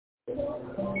You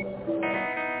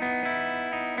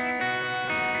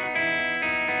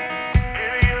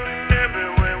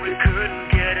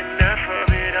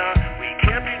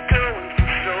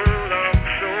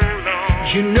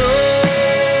know,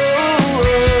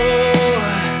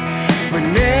 we're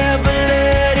never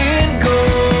letting go.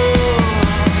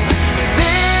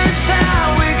 This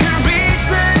time we can reach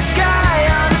the sky.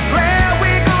 On a prayer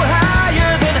we go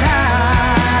higher than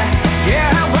high.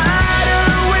 Yeah, wide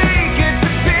awake, it's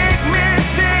a big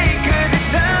mistake, 'cause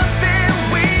it's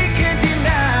something we can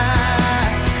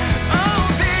deny.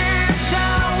 Oh, this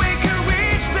time we can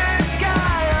reach the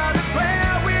sky. On a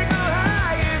prayer we go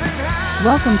higher than high.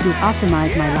 Welcome to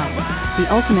Optimize My Life,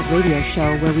 the ultimate radio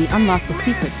show where we unlock the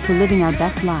secrets to living our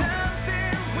best lives.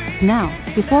 Now,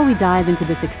 before we dive into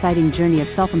this exciting journey of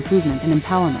self-improvement and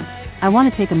empowerment, I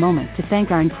want to take a moment to thank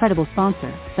our incredible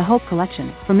sponsor, the Hope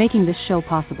Collection, for making this show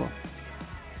possible.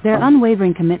 Their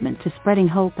unwavering commitment to spreading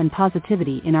hope and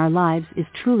positivity in our lives is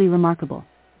truly remarkable.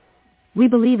 We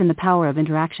believe in the power of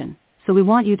interaction, so we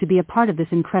want you to be a part of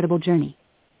this incredible journey.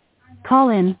 Call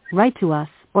in, write to us,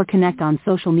 or connect on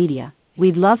social media.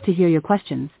 We'd love to hear your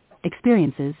questions,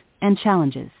 experiences, and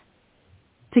challenges.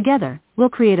 Together, we'll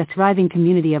create a thriving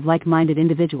community of like-minded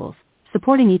individuals,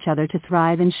 supporting each other to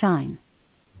thrive and shine.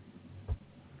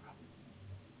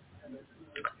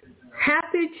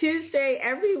 Happy Tuesday,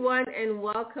 everyone, and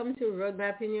welcome to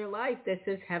Roadmap in Your Life. This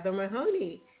is Heather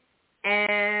Mahoney.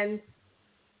 And,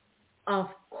 of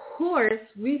course,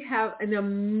 we have an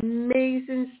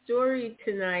amazing story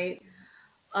tonight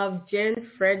of Jenn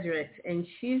Fredericks, and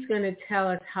she's going to tell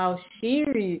us how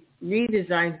she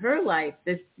redesigned her life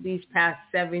these past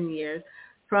 7 years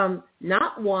from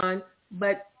not one,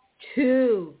 but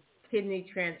 2 kidney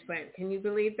transplants. Can you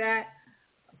believe that?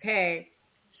 Okay,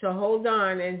 so hold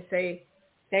on and say,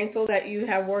 thankful that you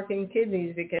have working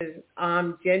kidneys, because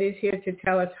Jenn is here to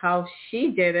tell us how she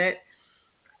did it.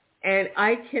 And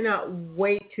I cannot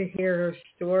wait to hear her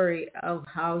story of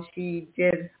how she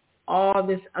did all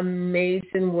this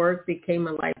amazing work, became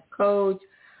a life coach,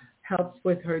 helps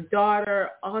with her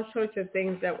daughter, all sorts of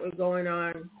things that were going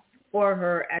on for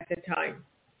her at the time.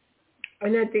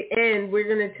 And at the end, we're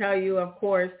going to tell you, of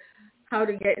course, how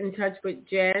to get in touch with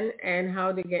Jenn and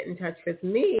how to get in touch with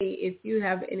me if you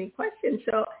have any questions.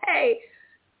 So, hey,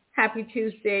 happy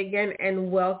Tuesday again and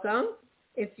welcome.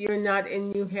 If you're not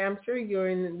in New Hampshire, you're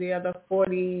in the other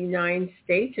 49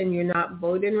 states and you're not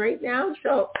voting right now.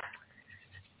 So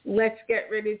let's get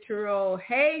ready to roll.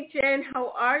 Hey, Jenn,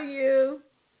 how are you?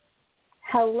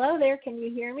 Hello there. Can you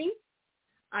hear me?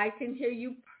 I can hear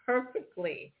you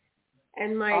perfectly.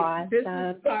 And my awesome.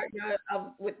 business partner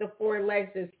with the 4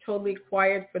 legs is totally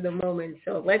quiet for the moment.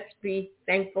 So let's be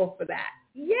thankful for that.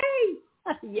 Yay!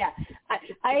 Yeah.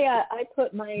 I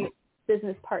put my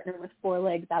business partner with 4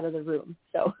 legs out of the room.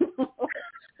 So.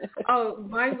 Oh,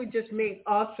 mine would just make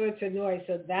all sorts of noise.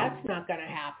 So that's not going to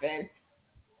happen.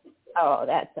 Oh,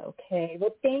 that's okay.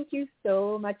 Well, thank you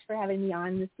so much for having me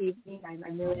on this evening.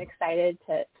 I'm really excited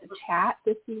to chat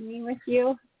this evening with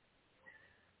you.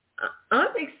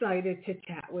 I'm excited to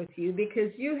chat with you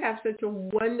because you have such a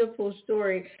wonderful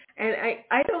story. And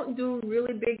I don't do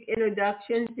really big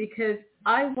introductions because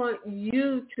I want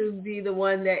you to be the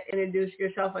one that introduce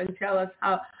yourself and tell us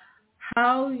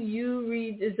how you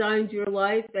redesigned your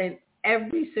life and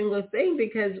every single thing,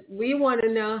 because we want to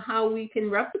know how we can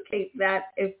replicate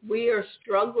that if we are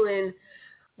struggling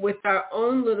with our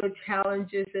own little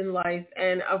challenges in life.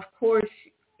 And of course,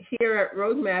 here at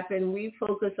Roadmap, and we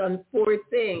focus on 4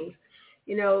 things.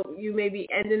 You know, you may be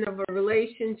ending of a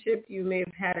relationship, you may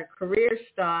have had a career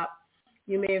stop,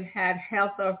 you may have had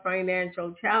health or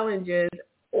financial challenges,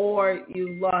 or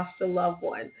you lost a loved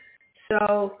one.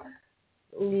 So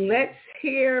let's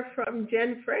hear from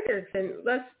Jenn Fredericks, and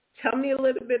tell me a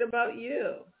little bit about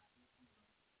you.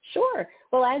 Sure.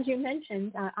 Well, as you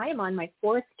mentioned, I am on my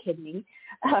 4th kidney.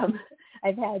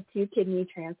 I've had 2 kidney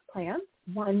transplants,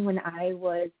 one when I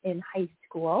was in high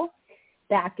school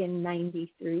back in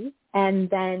 93, and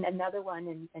then another one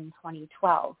in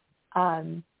 2012.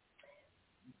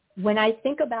 When I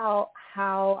think about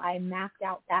how I mapped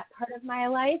out that part of my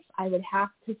life, I would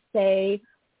have to say,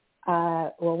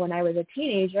 when I was a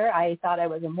teenager, I thought I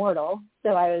was immortal,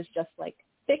 so I was just like,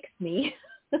 fix me,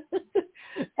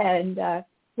 and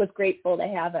was grateful to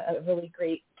have a really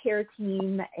great care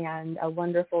team and a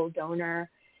wonderful donor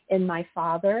in my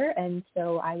father. And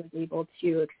so I was able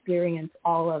to experience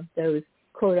all of those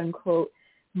quote unquote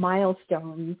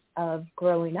milestones of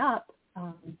growing up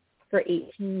for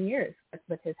 18 years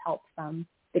with his help from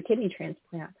the kidney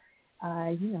transplant.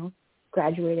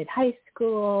 Graduated high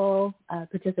school,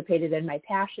 participated in my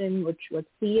passion, which was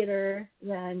theater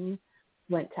then,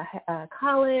 went to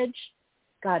college,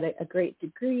 got a great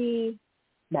degree,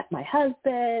 met my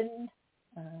husband,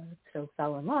 so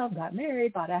fell in love, got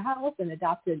married, bought a house, and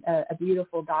adopted a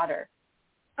beautiful daughter.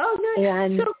 Oh, nice.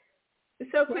 And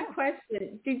so quick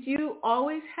question. Did you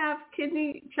always have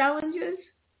kidney challenges?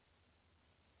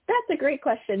 That's a great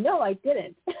question. No, I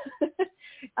didn't.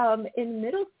 In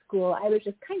middle school, I was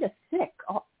just kind of sick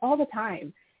all the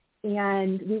time,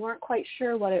 and we weren't quite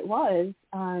sure what it was.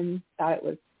 Thought it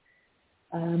was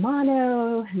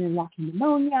mono, and then walking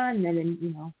pneumonia, and then,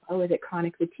 is it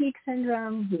chronic fatigue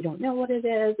syndrome? We don't know what it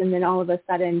is. And then all of a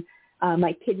sudden,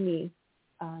 my kidney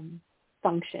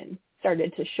function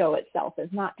started to show itself as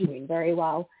not doing very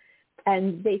well.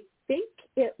 And they think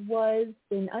it was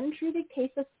an untreated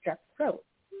case of strep throat,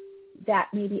 that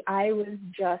maybe I was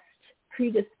just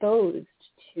predisposed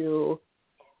to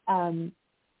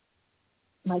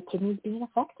my kidneys being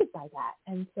affected by that.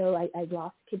 And so I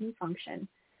lost kidney function.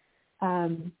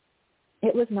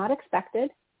 It was not expected.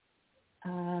 I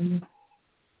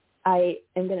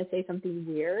am going to say something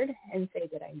weird and say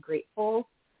that I'm grateful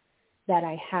that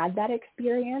I had that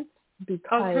experience,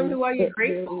 because tell me why you're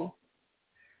grateful.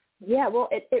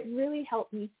 It really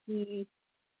helped me see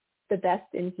the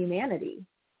best in humanity.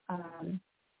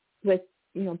 With,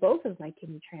 both of my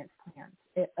kidney transplants.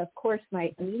 Of course,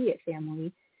 my immediate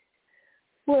family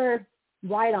were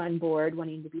right on board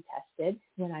wanting to be tested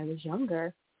when I was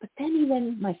younger. But then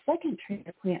even my second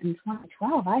transplant in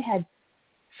 2012, I had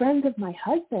friends of my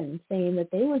husband saying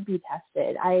that they would be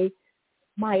tested.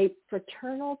 My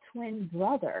fraternal twin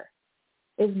brother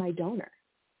is my donor.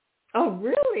 Oh,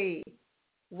 really?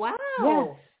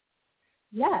 Wow.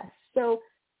 Yes. So,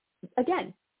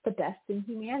 again, the best in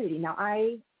humanity. Now,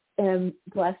 I am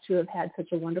blessed to have had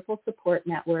such a wonderful support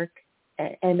network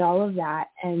and all of that.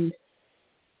 And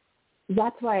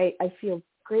that's why I feel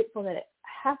grateful that it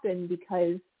happened,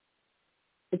 because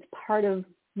it's part of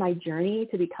my journey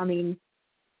to becoming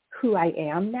who I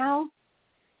am now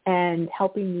and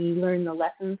helping me learn the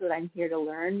lessons that I'm here to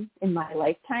learn in my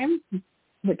lifetime,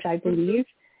 which I believe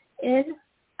in.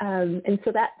 And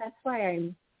so that's why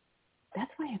I'm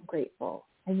grateful.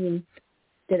 I mean,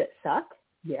 did it suck?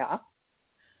 Yeah.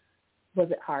 Was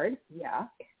it hard? Yeah.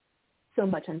 So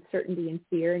much uncertainty and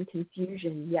fear and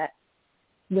confusion, yet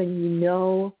when you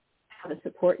know how to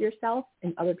support yourself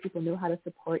and other people know how to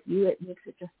support you, it makes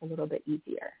it just a little bit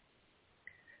easier.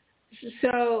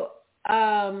 So,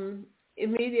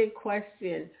 immediate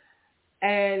question.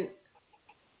 And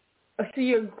so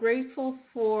you're grateful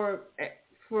for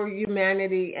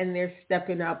humanity, and they're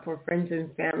stepping up for friends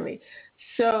and family.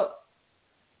 So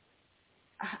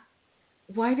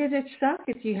why did it suck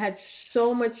if you had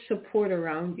so much support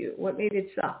around you? What made it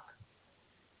suck?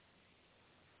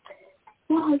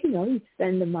 Well, you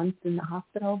spend a month in the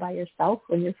hospital by yourself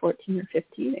when you're 14 or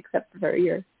 15, except for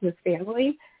your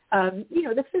family.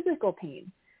 The physical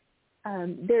pain.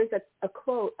 There's a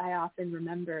quote I often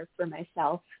remember for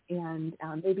myself, and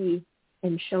maybe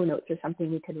in show notes or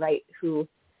something we could write who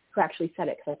actually said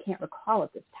it, because I can't recall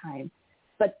at this time.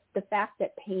 But the fact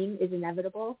that pain is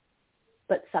inevitable,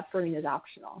 but suffering is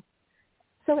optional.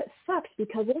 So it sucked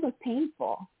because it was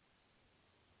painful.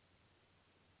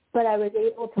 But I was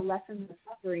able to lessen the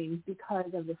suffering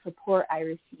because of the support I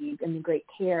received and the great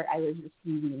care I was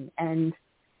receiving, and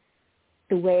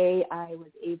the way I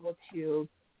was able to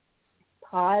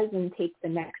pause and take the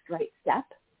next right step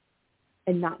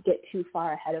and not get too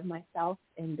far ahead of myself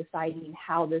in deciding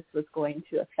how this was going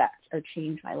to affect or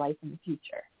change my life in the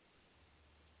future.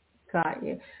 Got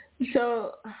you.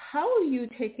 So how are you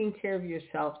taking care of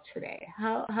yourself today?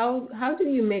 How do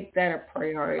you make that a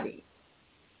priority?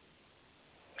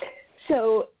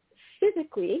 So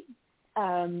physically,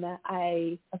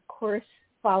 I, of course,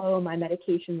 follow my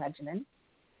medication regimen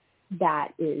that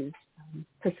is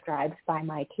prescribed by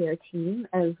my care team,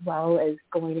 as well as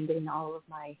going and getting all of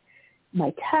my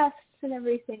tests and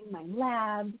everything, my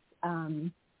labs,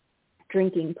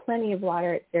 drinking plenty of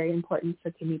water. It's very important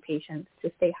for kidney patients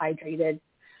to stay hydrated.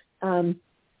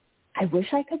 I wish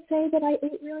I could say that I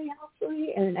ate really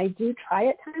healthily, and I do try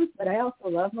at times, but I also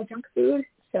love my junk food.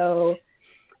 So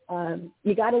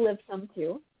you got to live some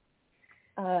too.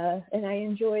 And I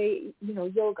enjoy,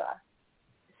 yoga.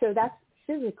 So that's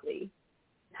physically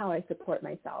how I support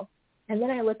myself. And then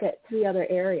I look at 3 other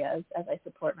areas as I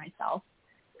support myself,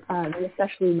 and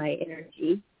especially my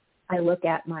energy. I look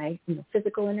at my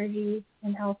physical energy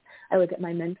and health. I look at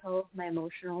my mental, my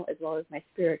emotional, as well as my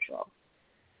spiritual.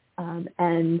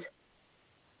 And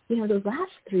those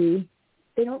last 3,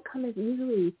 they don't come as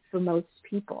easily for most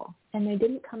people. And they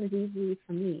didn't come as easily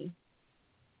for me,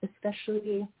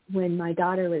 especially when my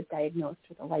daughter was diagnosed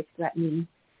with a life-threatening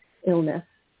illness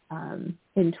in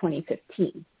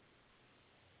 2015.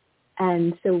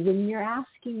 And so when you're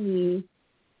asking me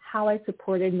how I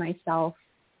supported myself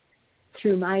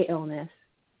through my illness,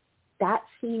 that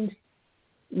seemed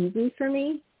easy for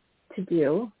me to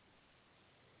do.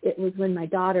 It was when my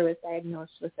daughter was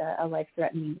diagnosed with a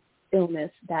life-threatening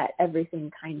illness that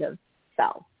everything kind of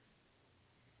fell.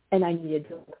 And I needed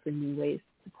to look for new ways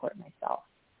to support myself.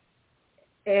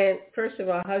 And first of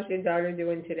all, how's your daughter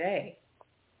doing today?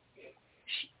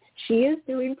 She is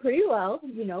doing pretty well.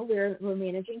 You know, we're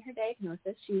managing her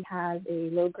diagnosis. She has a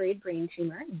low-grade brain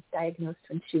tumor, diagnosed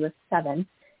when she was 7.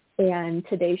 And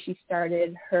today she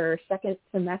started her second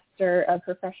semester of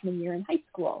her freshman year in high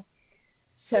school.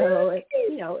 So,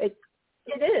 you know, it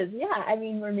is, yeah. I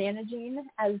mean, we're managing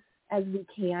as we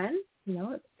can, you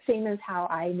know, same as how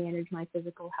I manage my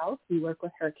physical health. We work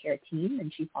with her care team,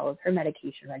 and she follows her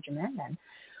medication regimen and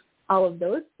all of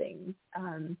those things.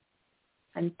 And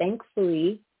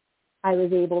thankfully, I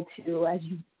was able to, as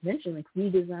you mentioned, like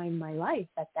redesign my life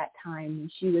at that time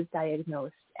when she was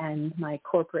diagnosed, and my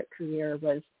corporate career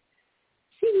was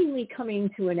seemingly coming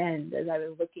to an end as I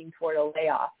was looking toward a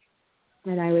layoff.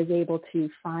 And I was able to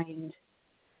find,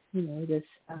 you know, this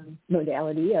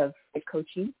modality of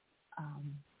coaching.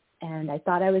 And I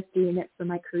thought I was doing it for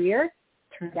my career.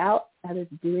 Turned out I was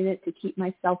doing it to keep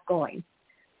myself going.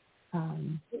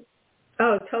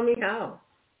 Tell me how.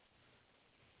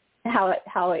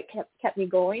 How it kept me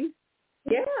going?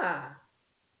 Yeah.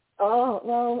 Oh,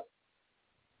 well,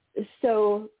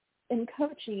 so in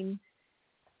coaching,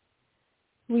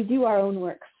 we do our own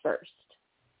work first.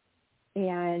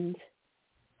 And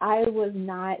I was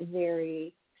not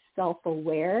very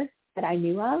self-aware that I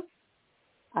knew of.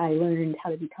 I learned how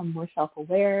to become more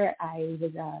self-aware. I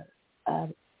was a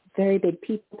very big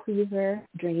people pleaser,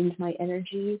 drained my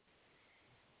energy.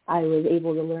 I was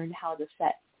able to learn how to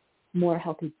set more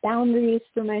healthy boundaries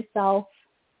for myself,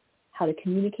 how to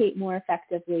communicate more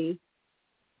effectively,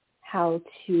 how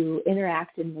to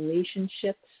interact in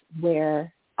relationships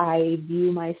where I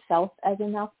view myself as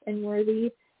enough and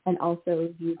worthy, and also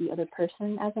view the other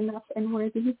person as enough and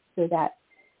worthy, so that,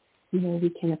 you know,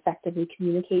 we can effectively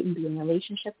communicate and be in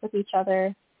relationship with each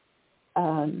other.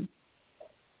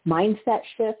 Mindset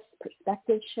shifts,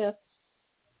 perspective shifts,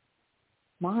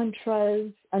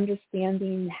 mantras,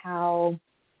 understanding how,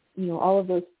 you know, all of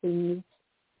those things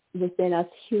within us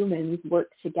humans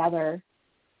work together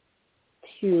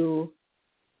to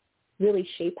really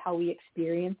shape how we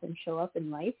experience and show up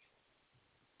in life.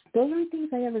 Those aren't things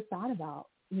I ever thought about.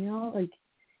 You know, like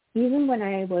even when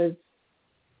I was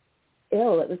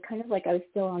ill, it was kind of like I was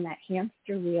still on that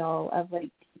hamster wheel of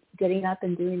like getting up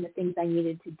and doing the things I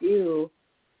needed to do,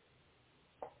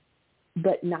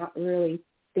 but not really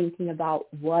thinking about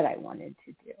what I wanted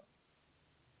to do.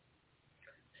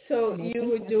 So you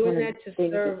were doing that to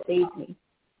serve. Me.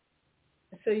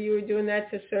 So you were doing that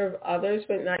to serve others,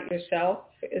 but not yourself.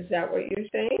 Is that what you're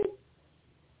saying?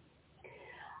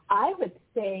 I would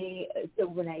say, so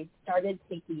when I started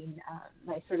taking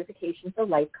my certification for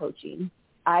life coaching,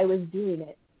 I was doing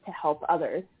it to help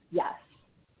others, yes.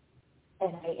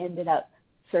 And I ended up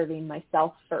serving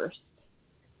myself first,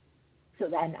 so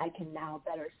then I can now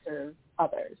better serve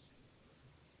others.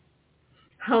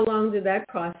 How long did that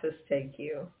process take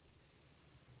you?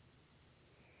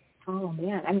 Oh,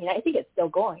 man. I mean, I think it's still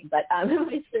going, but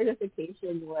my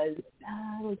certification was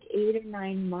like 8 or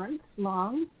 9 months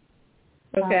long.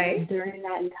 Okay. During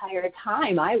that entire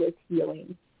time, I was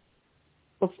healing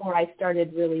before I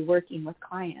started really working with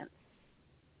clients.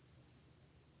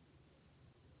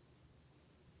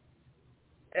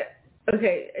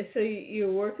 Okay, so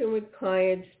you're working with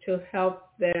clients to help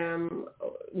them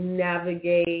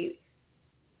navigate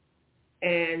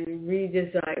and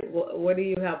redesign. What are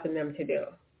you helping them to do?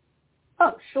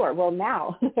 Oh, sure. Well,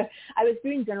 now I was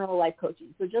doing general life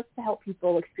coaching, so just to help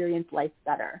people experience life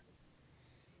better.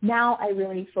 Now I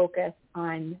really focus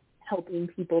on helping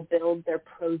people build their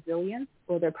prosilience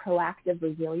or their proactive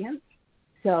resilience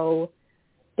so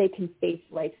they can face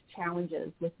life's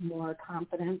challenges with more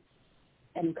confidence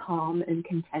and calm and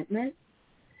contentment.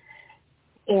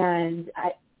 And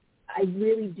I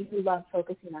really do love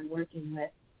focusing on working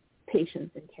with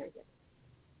patients and caregivers.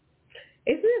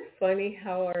 Isn't it funny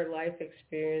how our life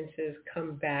experiences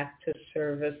come back to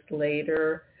serve us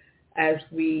later as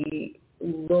we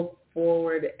look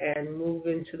forward and move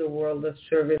into the world of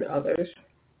serving others?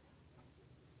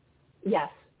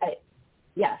 Yes,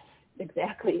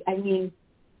 exactly. I mean,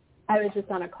 I was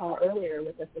just on a call earlier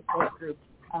with a support group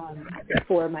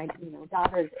for my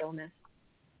daughter's illness,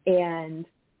 and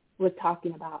was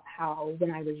talking about how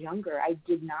when I was younger, I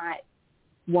did not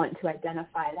want to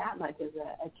identify that much as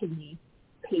a kidney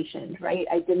patient, right?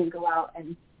 I didn't go out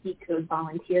and seek those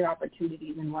volunteer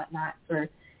opportunities and whatnot for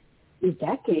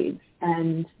decades.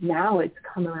 And now it's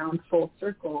come around full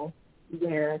circle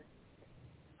where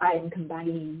I am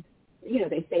combining,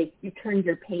 they say you turn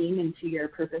your pain into your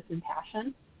purpose and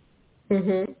passion.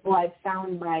 Mm-hmm. Well, I've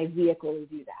found my vehicle to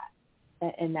do that,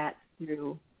 and that's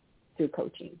through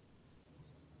coaching.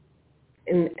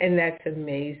 And that's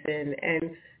amazing.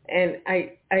 And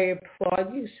I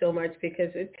applaud you so much,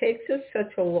 because it takes us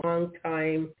such a long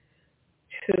time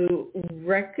to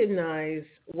recognize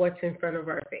what's in front of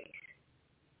our face.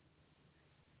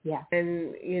 Yeah.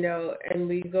 And, and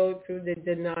we go through the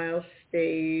denial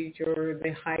stage or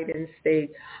the hiding stage.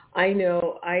 I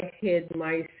know I hid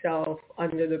myself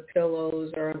under the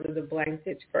pillows or under the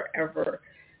blankets forever,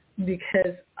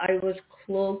 because I was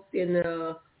cloaked in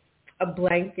a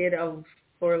blanket of,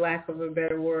 for lack of a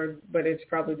better word, but it's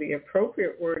probably the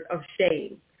appropriate word, of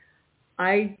shame.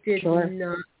 I did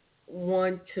not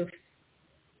want to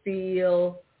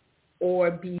feel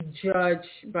or be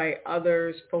judged by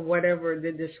others for whatever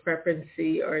the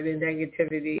discrepancy or the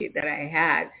negativity that I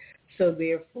had. So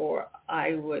therefore,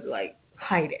 I would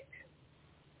hide it.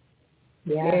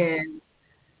 Yeah.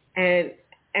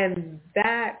 And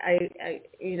that I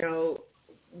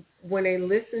when I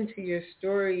listened to your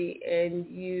story and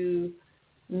you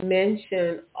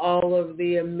mentioned all of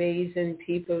the amazing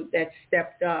people that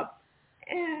stepped up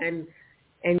and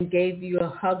gave you a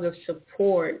hug of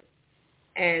support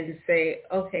and say,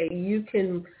 okay, you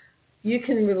can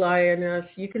rely on us.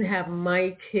 You can have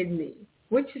my kidney,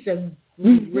 which is a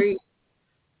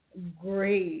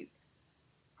great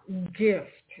gift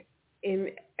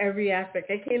in every aspect.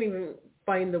 I can't even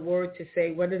find the word to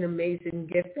say what an amazing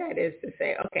gift that is, to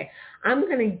say, okay, I'm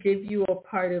going to give you a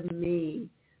part of me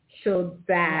so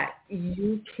that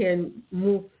you can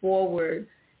move forward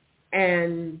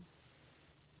and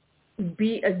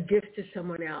be a gift to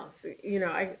someone else.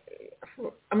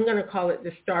 I'm going to call it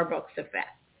the Starbucks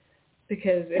effect,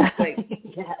 because it's like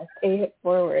yes, pay it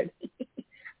forward.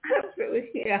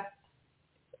 Absolutely, yeah.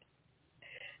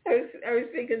 I was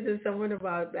thinking to someone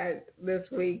about that this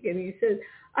week, and he said,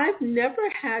 I've never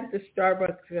had the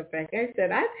Starbucks effect. I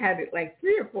said, I've had it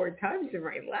 3 or 4 times in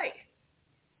my life.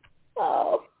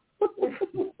 Oh.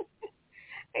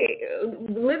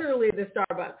 Literally the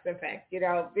Starbucks effect,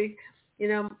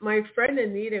 my friend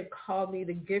Anita called me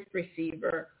the gift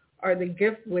receiver or the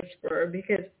gift whisperer,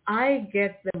 because I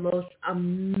get the most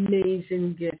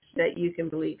amazing gifts that you can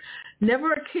believe.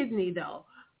 Never a kidney though,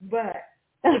 but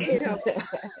well,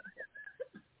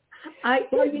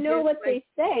 you know what they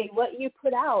say, what you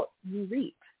put out, you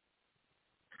reap.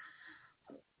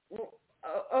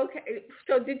 Okay,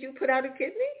 so did you put out a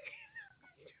kidney?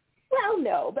 Well,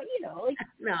 no, but no,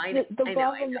 the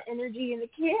love and the energy and the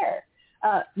care.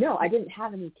 No, I didn't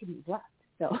have any kidneys left,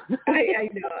 so. I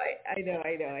know.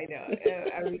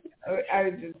 I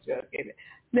was just joking.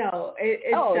 No, it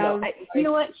sounds. No. You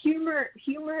know what?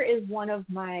 Humor is one of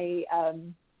my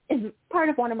is part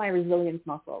of one of my resilience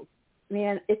muscles.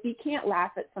 Man, if you can't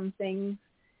laugh at something,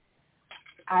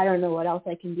 I don't know what else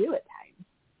I can do at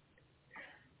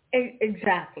times.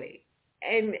 Exactly,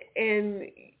 and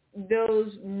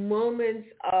those moments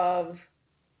of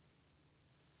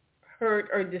hurt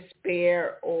or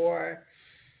despair, or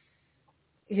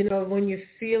when you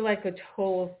feel like a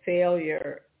total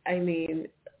failure, I mean,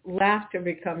 laughter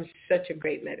becomes such a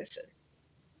great medicine.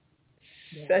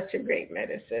 Yeah. Such a great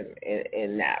medicine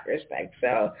in that respect.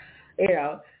 So,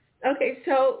 okay.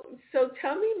 So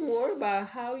tell me more about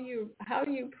how you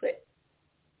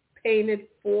paying it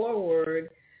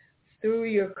forward through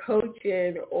your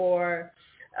coaching, or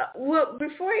well,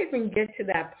 before I even get to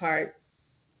that part,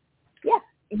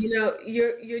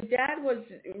 your dad was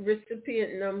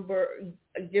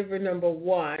giver number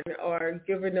one,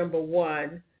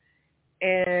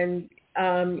 and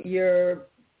your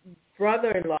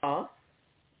brother-in-law.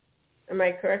 Am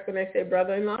I correct when I say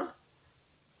brother-in-law?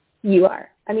 You are.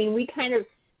 I mean, we kind of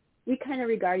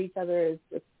regard each other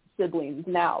as siblings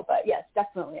now, but yes,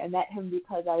 definitely. I met him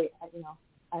because I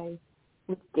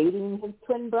was dating his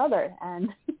twin brother, and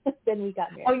then we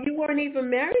got married. Oh, you weren't even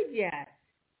married yet.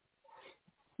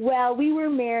 Well, we were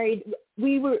married.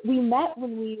 We met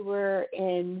when we were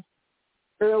in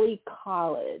early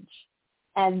college,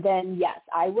 and then yes,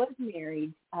 I was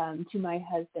married to my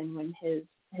husband when his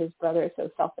brother so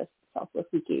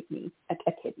selflessly gave me a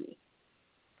kidney.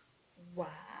 Wow.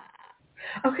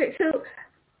 Okay, so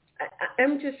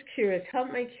I'm just curious.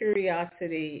 Help my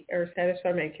curiosity, or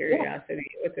satisfy my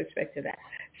curiosity with respect to that.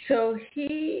 So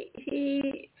he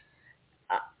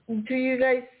do you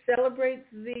guys celebrate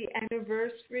the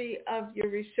anniversary of your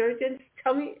resurgence?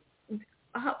 Tell me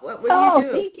What do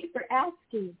you do? Thank you for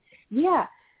asking. Yeah.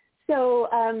 So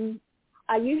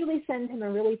I usually send him a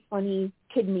really funny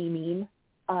kidney meme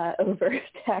over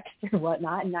text or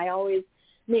whatnot, and I always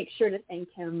make sure to thank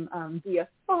him via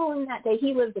phone that day.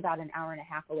 He lives about an hour and a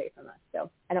half away from us, so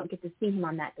I don't get to see him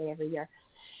on that day every year.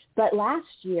 But last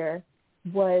year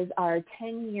was our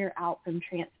 10-year out from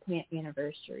transplant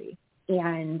anniversary,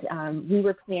 and we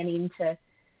were planning to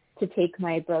take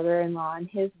my brother-in-law and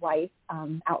his wife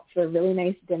out for a really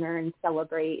nice dinner and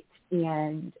celebrate,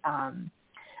 and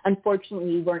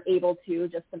unfortunately we weren't able to.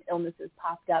 Just some illnesses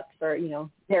popped up for,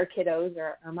 their kiddos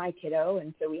or my kiddo,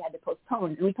 and so we had to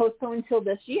postpone. And we postponed until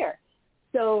this year.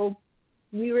 So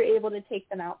we were able to take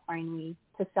them out finally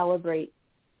to celebrate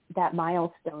that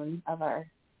milestone of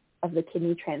the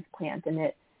kidney transplant, and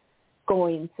it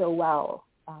going so well,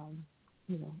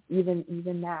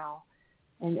 even now.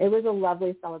 And it was a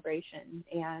lovely celebration.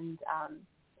 And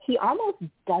he almost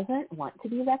doesn't want to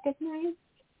be recognized,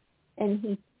 and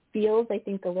he feels, I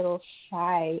think, a little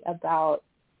shy about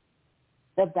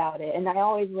it. And I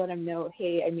always let him know,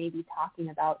 hey, I may be talking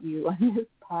about you on this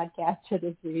podcast or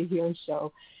this radio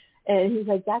show. And he's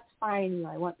like, that's fine.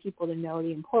 I want people to know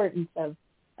the importance of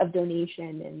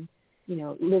donation and,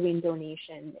 living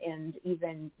donation, and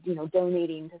even,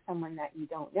 donating to someone that you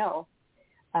don't know.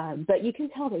 But you can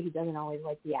tell that he doesn't always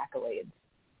like the accolades.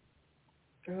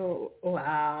 Oh,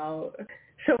 wow.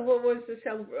 So what was the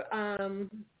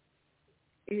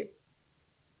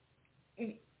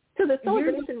So the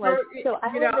celebration was,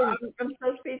 I'm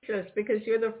so speechless because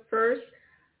you're the first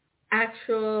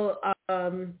actual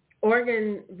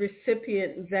organ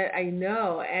recipient that I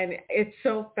know, and it's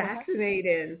so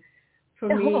fascinating for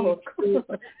me. Oh, cool.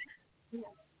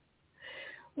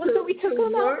 Well, so we took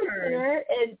him out for dinner,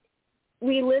 and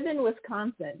we live in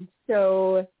Wisconsin,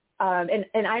 so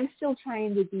and I'm still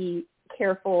trying to be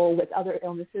careful with other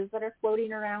illnesses that are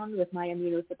floating around with my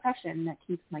immunosuppression that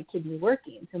keeps my kidney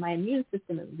working. So my immune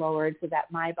system is lowered so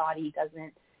that my body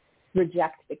doesn't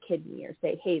reject the kidney or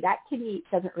say, hey, that kidney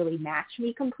doesn't really match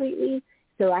me completely,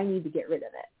 so I need to get rid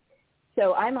of it.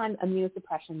 So I'm on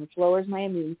immunosuppression, which lowers my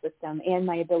immune system and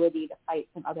my ability to fight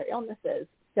some other illnesses.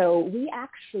 So we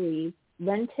actually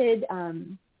rented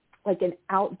like an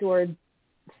outdoor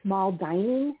small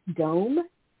dining dome,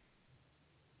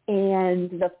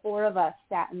 and the four of us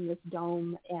sat in this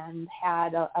dome and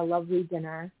had a lovely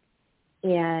dinner.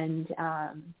 And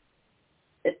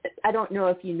I don't know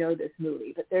if you know this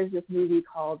movie, but there's this movie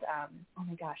called, oh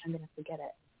my gosh, I'm going to forget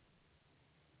it.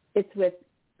 It's with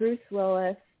Bruce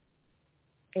Willis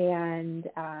and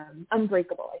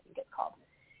Unbreakable, I think it's called.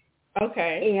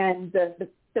 Okay. And the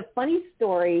funny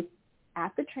story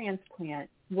at the transplant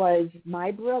was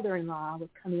my brother-in-law was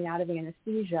coming out of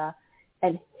anesthesia,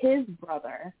 and his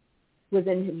brother was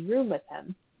in his room with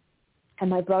him. And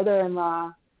my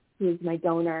brother-in-law, who's my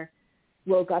donor,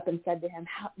 woke up and said to him,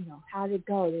 how did it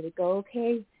go? Did it go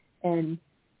okay? And,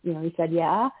 he said,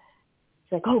 yeah.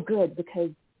 He's like, oh, good, because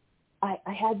I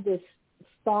had this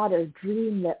thought or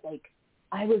dream that, like,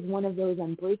 I was one of those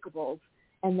unbreakables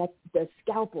and that the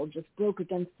scalpel just broke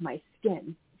against my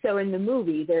skin. So in the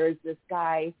movie, there's this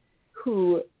guy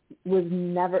who could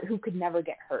never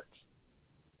get hurt.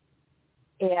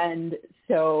 And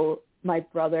so my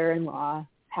brother-in-law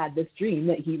had this dream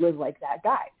that he was like that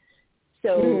guy.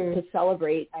 So to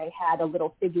celebrate, I had a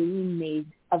little figurine made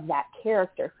of that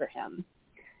character for him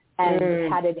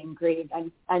and had it engraved.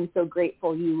 I'm so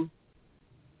grateful you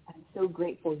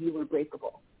were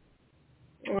breakable.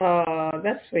 Oh,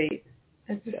 that's sweet.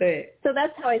 That's sweet. So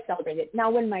that's how I celebrated.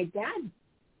 Now, when my dad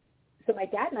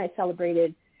and I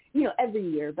celebrated, every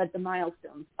year, but the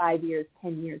milestones, 5 years,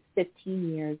 10 years,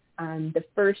 15 years. The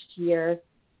first year,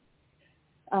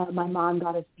 my mom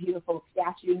got us beautiful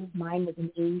statues. Mine was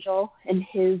an angel, and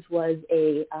his was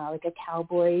a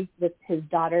cowboy with his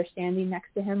daughter standing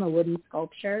next to him, a wooden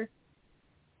sculpture.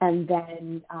 And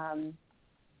then on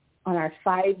our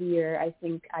 5-year, I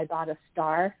think I bought a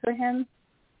star for him.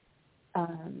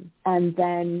 And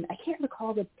then I can't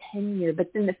recall the 10-year, but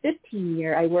then the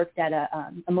 15-year, I worked at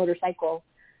a motorcycle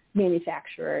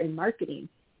manufacturer in marketing,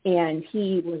 and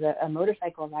he was a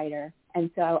motorcycle rider. And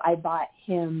so I bought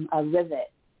him a rivet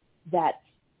that's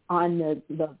on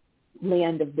the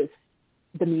land of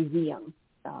the museum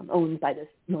owned by this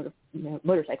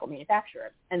motorcycle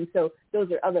manufacturer. And so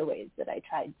those are other ways that I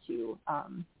tried to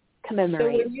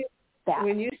commemorate that.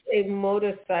 When you say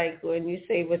motorcycle and you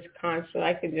say Wisconsin,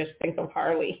 I can just think of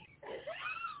Harley.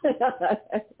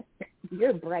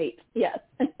 You're bright. Yes.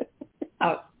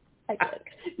 Oh.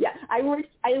 Yeah, I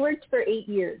worked for 8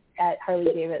 years at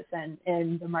Harley Davidson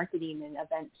in the marketing and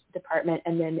events department,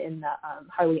 and then in the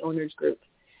Harley Owners Group.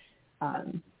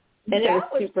 And that it was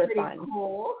super pretty fun.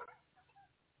 Cool.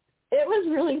 It was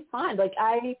really fun. Like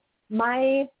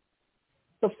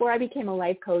before I became a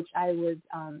life coach, I was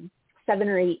 7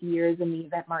 or 8 years in the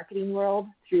event marketing world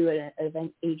through an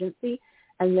event agency.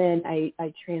 And then I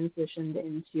transitioned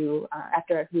into,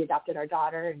 after we adopted our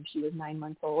daughter and she was 9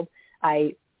 months old,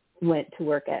 I went to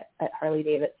work at Harley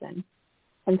Davidson.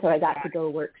 And so I got to go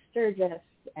work Sturgis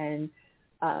and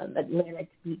Atlantic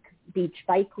Beach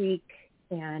Bike Week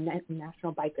and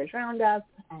National Bikers Roundup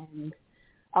and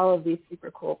all of these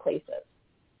super cool places.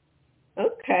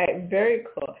 Okay, very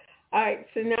cool. All right,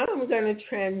 so now I'm going to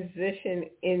transition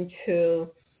into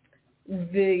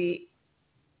the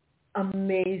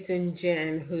amazing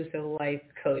Jenn, who's a life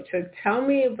coach. So tell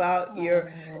me about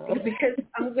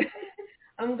because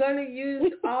I'm going to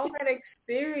use all that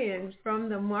experience from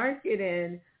the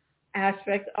marketing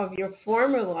aspect of your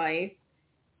former life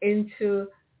into.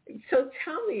 So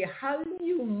tell me, how do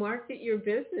you market your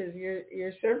business,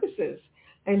 your services,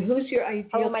 and who's your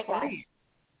ideal client? Gosh.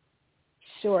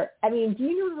 Sure. I mean, do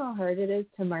you know how hard it is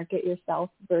to market yourself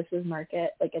versus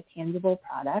market like a tangible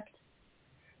product?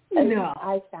 No.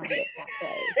 I found it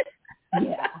that way.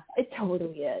 Yeah, it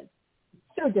totally is.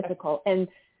 So difficult. And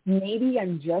maybe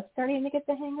I'm just starting to get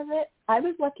the hang of it. I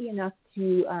was lucky enough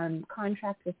to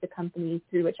contract with the company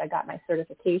through which I got my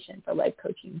certification for life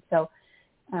coaching. So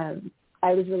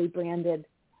I was really branded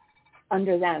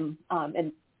under them,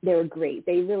 and they were great.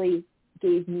 They really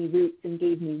gave me roots and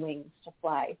gave me wings to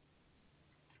fly.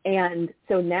 And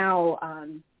so now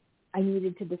I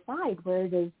needed to decide, where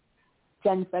does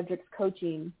Jenn Fredericks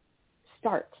coaching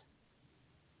start?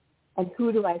 And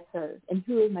who do I serve? And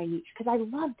who is my niche? Because I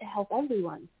love to help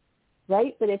everyone,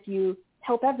 right? But if you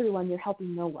help everyone, you're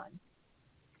helping no one.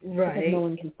 Right. Because no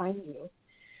one can find you.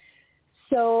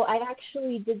 So I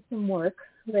actually did some work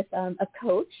with a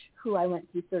coach who I went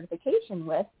through certification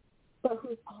with, but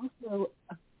who's also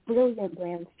a brilliant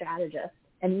brand strategist.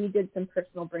 And we did some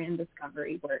personal brand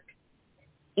discovery work.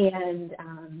 And,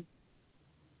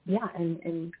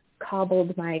 and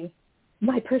cobbled my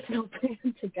personal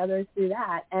brand together through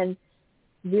that. And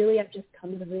really I've just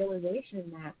come to the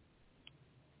realization that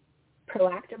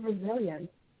proactive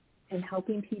resilience and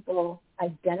helping people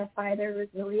identify their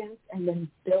resilience and then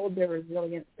build their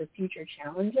resilience for future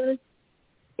challenges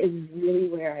is really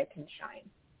where I can shine.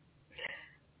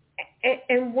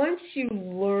 And once you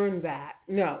learn that,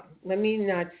 no, let me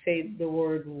not say the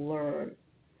word learn.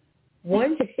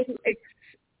 Once,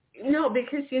 no,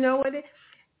 because you know what?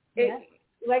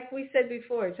 Like we said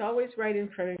before, it's always right in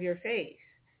front of your face.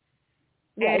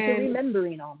 Yeah, it's a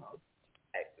remembering almost.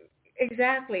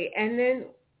 Exactly. And then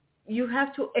you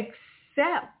have to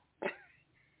accept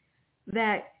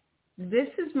that this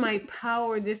is my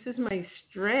power, this is my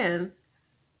strength,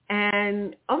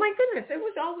 and oh my goodness, it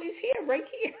was always here, right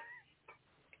here.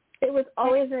 It was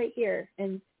always right here,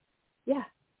 and yeah.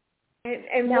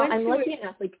 And now I'm lucky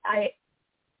enough. Like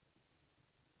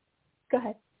go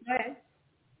ahead. Go ahead.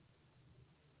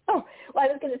 Oh, well, I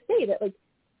was going to say that like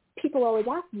people always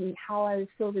ask me how I was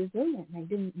so resilient, and I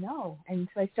didn't know, and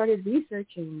so I started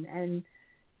researching, and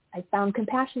I found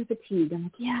compassion fatigue. I'm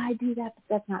like, yeah, I do that, but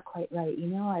that's not quite right. You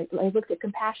know, I looked at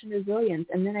compassion resilience,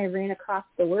 and then I ran across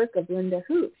the work of Linda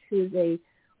Hoops, who's a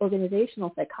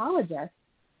organizational psychologist.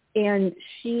 And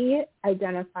she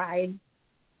identified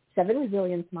 7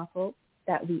 resilience muscles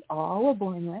that we all were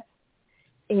born with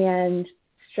and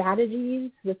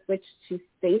strategies with which to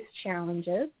face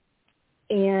challenges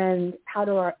and how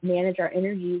to manage our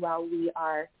energy while we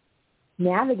are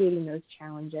navigating those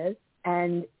challenges.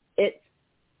 And it's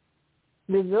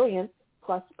resilience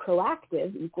plus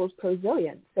proactive equals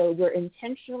prosilience. So we're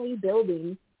intentionally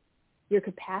building your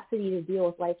capacity to deal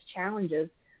with life's challenges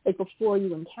like before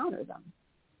you encounter them.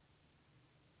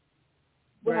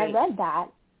 When I read that,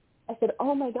 I said,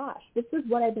 oh my gosh, this is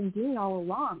what I've been doing all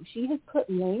along. She has put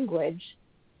language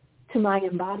to my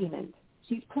embodiment.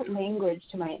 She's put language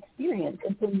to my experience.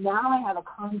 And so now I have a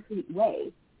concrete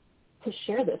way to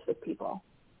share this with people.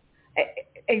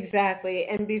 Exactly.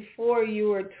 And before you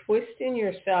were twisting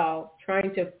yourself,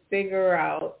 trying to figure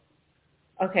out,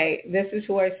 okay, this is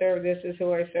who I serve, this is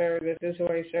who I serve, this is who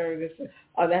I serve,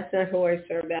 that's not who I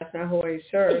serve, that's not who I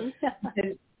serve.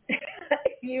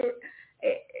 You were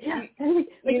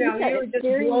just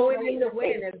blowing in the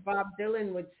wind, as Bob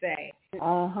Dylan would say.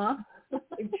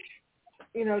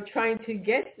 Trying to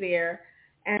get there,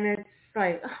 and it's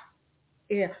like,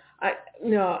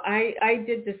 I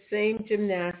did the same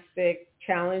gymnastic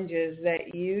challenges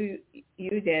that you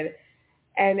did,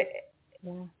 and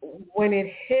when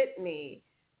it hit me,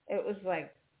 it was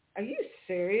like, are you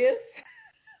serious?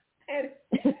 And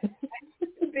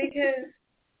because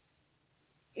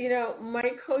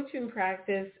my coaching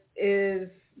practice is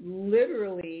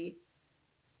literally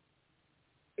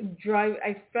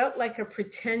I felt like a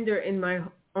pretender in my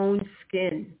own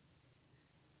skin.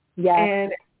 Yes.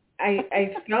 And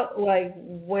I felt like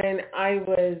when I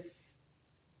was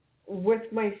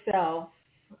with myself,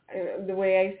 the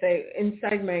way I say,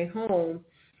 inside my home,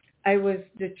 I was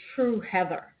the true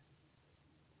Heather.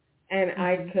 And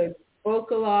I could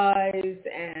vocalize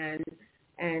and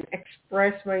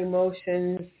express my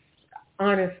emotions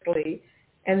honestly.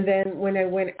 And then when I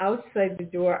went outside the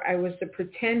door, I was the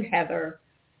pretend Heather,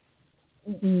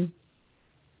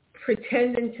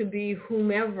 pretending to be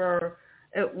whomever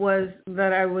it was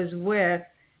that I was with,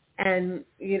 and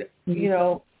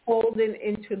folding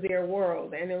into their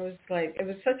world. And it was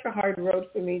such a hard road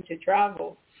for me to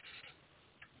travel.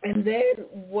 And then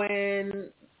when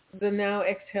the now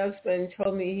ex-husband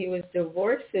told me he was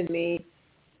divorcing me,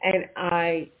 and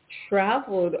I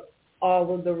traveled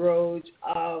all of the roads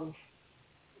of,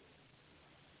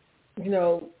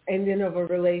 ending of a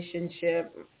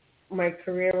relationship, my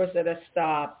career was at a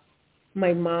stop,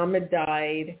 my mom had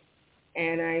died,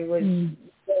 and I was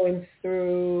going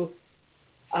through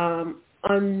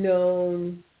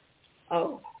unknown,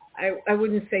 I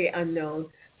wouldn't say unknown.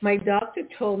 My doctor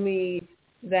told me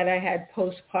that I had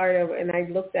postpartum, and I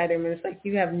looked at him and it's like,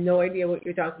 you have no idea what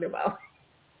you're talking about.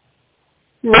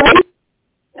 Right?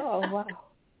 Oh, wow.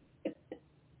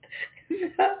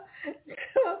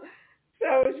 So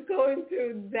I was going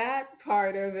through that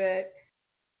part of it.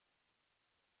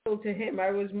 To him,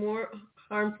 I was more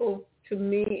harmful to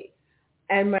me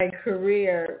and my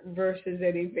career versus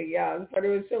anything else. But it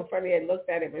was so funny. I looked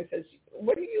at him and said,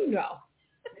 what do you know?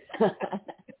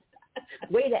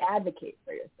 Way to advocate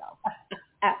for yourself.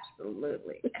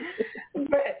 Absolutely.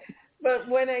 But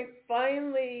when I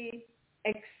finally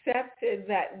accepted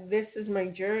that this is my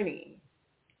journey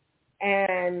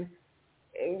and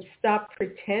stopped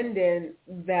pretending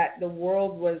that the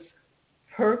world was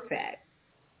perfect,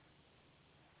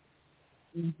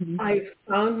 I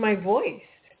found my voice.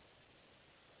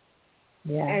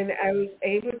 Yeah. And I was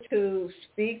able to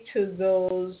speak to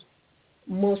those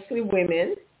mostly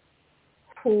women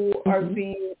who are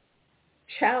being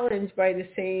challenged by the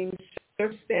same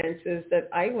circumstances that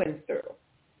I went through.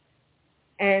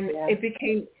 And it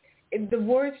became, the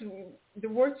words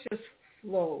just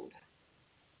flowed.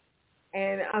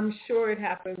 And I'm sure it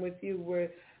happened with you where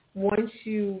once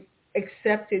you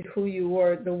accepted who you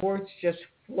were, the words just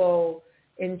flow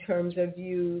in terms of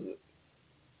you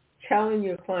telling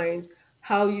your clients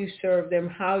how you serve them,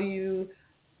 how you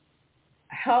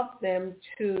help them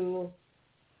to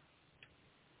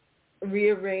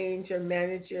rearrange or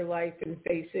manage your life and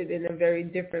face it in a very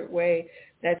different way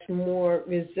that's more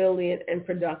resilient and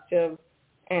productive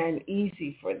and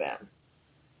easy for them.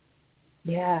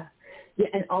 Yeah. Yeah,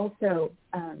 and also,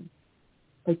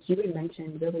 like you had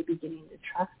mentioned, really beginning to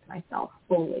trust myself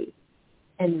fully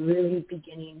and really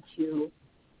beginning to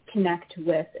connect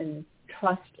with and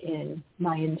trust in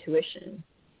my intuition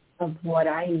of what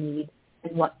I need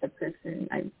and what the person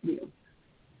I'm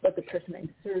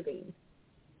serving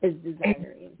is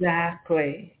desiring.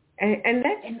 Exactly. And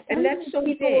that's so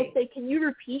people big. will say, can you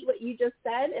repeat what you just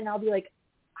said? And I'll be like,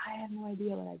 I have no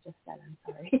idea what I just said. I'm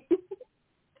sorry.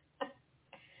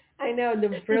 I know, the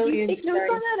brilliant. Did you take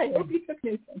notes on that? I hope you took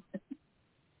notes on that.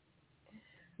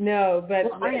 No, but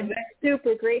I am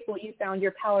super grateful you found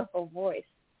your powerful voice.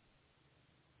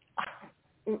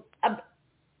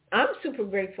 I'm super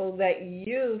grateful that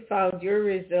you found your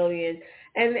resilience.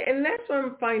 And that's what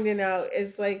I'm finding out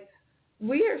is like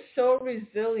we are so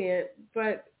resilient,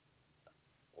 but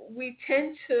we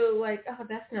tend to like, oh,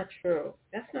 that's not true.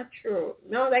 That's not true.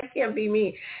 No, that can't be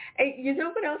me. And you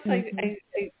know what else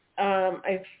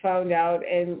I found out,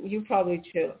 and you probably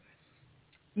too.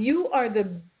 You are the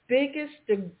biggest,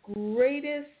 the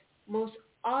greatest, most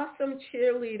awesome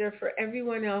cheerleader for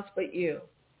everyone else but you.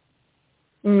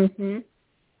 And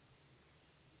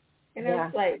I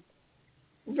was like,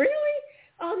 really?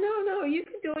 Oh, no, you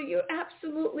can do it. You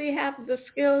absolutely have the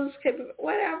skills,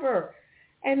 whatever.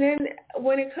 And then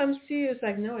when it comes to you, it's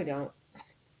like, no, I don't.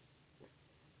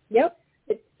 Yep.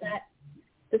 It's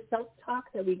the self-talk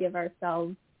that we give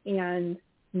ourselves and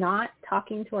not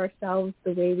talking to ourselves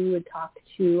the way we would talk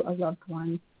to a loved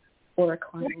one or a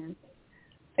client.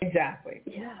 Exactly.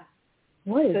 Yeah.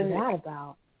 What is that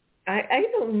about? I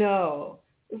don't know.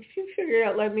 If you figure it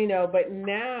out, let me know. But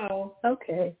now,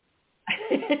 okay,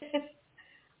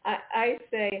 I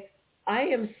say I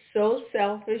am so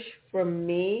selfish from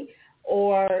me,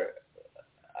 or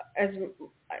as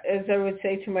I would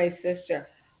say to my sister,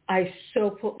 I so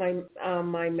put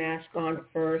my mask on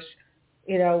first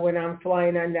when I'm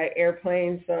flying on that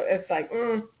airplane. So it's like,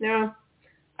 no,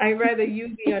 I'd rather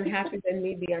you be unhappy than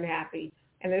me be unhappy.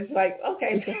 And it's like,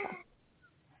 okay.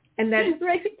 And that's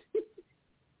right.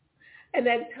 And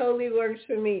that totally works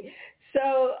for me.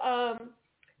 So,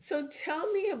 so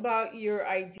tell me about your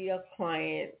ideal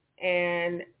client,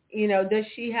 and does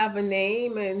she have a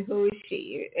name, and who is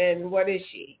she, and what is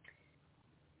she?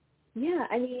 Yeah,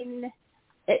 I mean,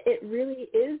 it really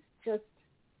is just.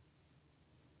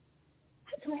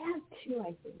 So I have two,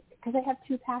 I think, because I have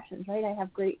two passions, right? I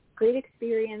have great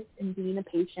experience in being a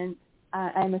patient.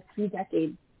 I'm a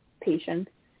 3-decade patient,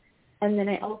 and then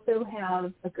I also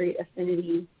have a great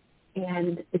affinity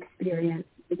and experience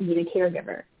being a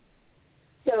caregiver.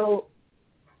 So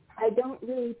I don't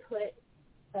really put,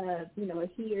 a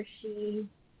he or she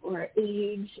or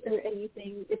age or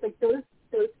anything. It's like those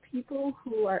people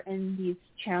who are in these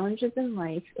challenges in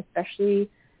life, especially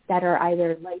that are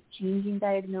either life-changing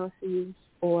diagnoses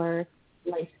or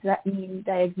life-threatening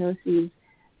diagnoses,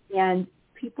 and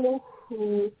people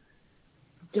who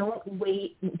don't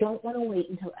want to wait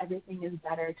until everything is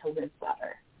better to live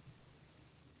better.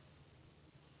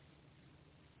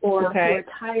 Or who are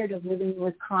tired of living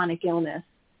with chronic illness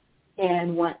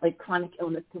and want chronic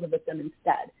illness to live with them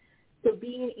instead. So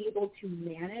being able to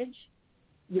manage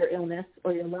your illness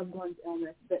or your loved one's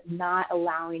illness, but not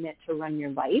allowing it to run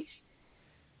your life.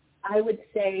 I would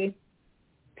say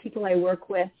people I work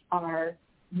with are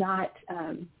not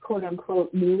quote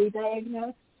unquote newly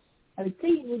diagnosed. I would say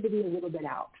you need to be a little bit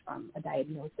out from a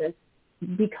diagnosis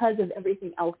because of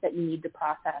everything else that you need to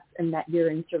process, and that you're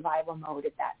in survival mode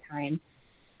at that time.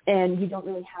 And you don't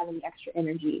really have any extra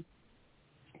energy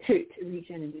to reach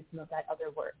in and do some of that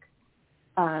other work.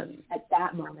 At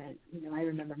that moment, I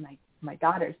remember my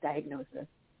daughter's diagnosis.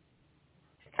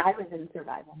 I was in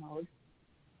survival mode.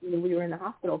 We were in the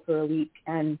hospital for a week,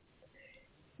 and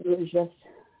it was just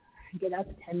get up,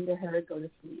 tend to her, go to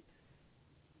sleep.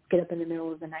 Get up in the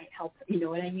middle of the night, help her, you know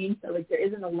what I mean? So there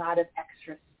isn't a lot of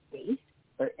extra space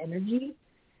or energy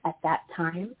at that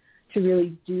time to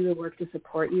really do the work to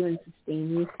support you and sustain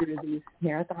you through these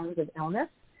marathons of illness.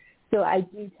 So I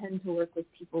do tend to work with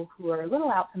people who are a little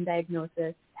out from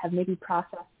diagnosis, have maybe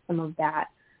processed some of that,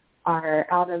 are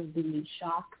out of the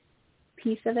shock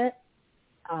piece of it,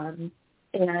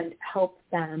 and help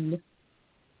them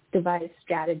devise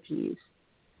strategies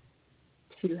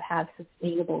to have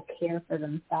sustainable care for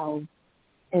themselves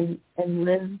and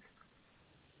live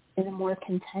in a more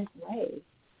content way.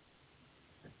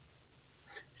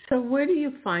 So where do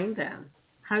you find them?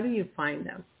 How do you find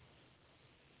them?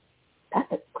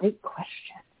 That's a great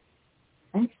question.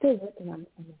 I'm still working on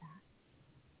some of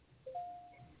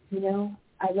that.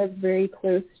 I live very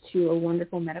close to a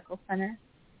wonderful medical center,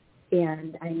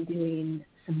 and I'm doing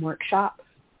some workshops.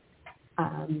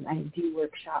 I do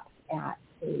workshops at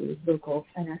a local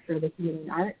center for the healing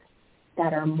arts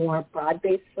that are more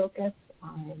broad-based focused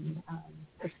on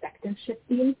perspective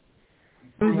shifting.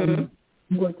 Mm-hmm.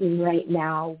 I'm working right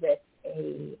now with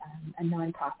a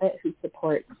nonprofit who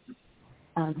supports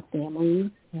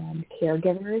families and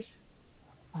caregivers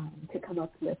to come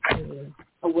up with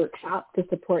a workshop to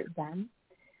support them,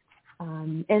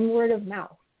 and word of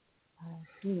mouth.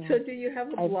 So do you have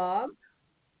a blog?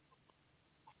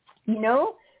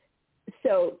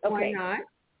 So okay. Why not?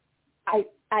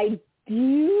 I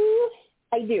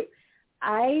do.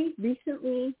 I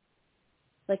recently,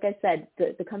 like I said,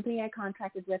 the company I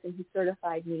contracted with and who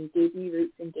certified me gave me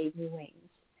roots and gave me wings.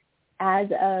 As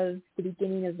of the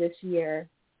beginning of this year,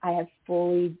 I have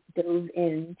fully dove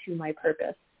into my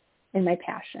purpose and my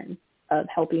passion of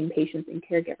helping patients and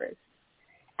caregivers.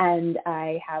 And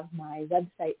I have my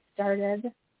website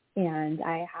started, and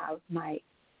I have my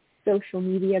social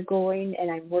media going,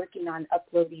 and I'm working on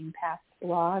uploading past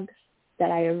blogs that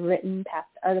I have written, past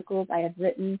articles I have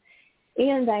written,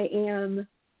 and I am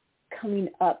coming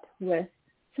up with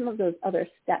some of those other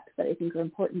steps that I think are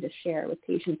important to share with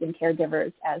patients and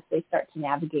caregivers as they start to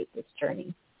navigate this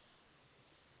journey.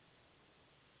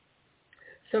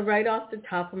 So right off the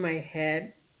top of my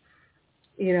head,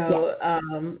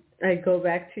 I go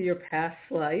back to your past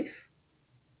life.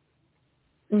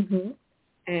 Mm-hmm.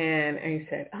 And I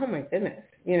said, oh, my goodness,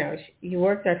 you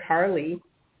worked at Harley.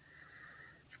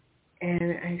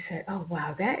 And I said, oh,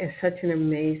 wow, that is such an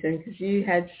amazing, because you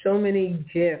had so many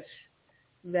gifts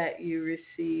that you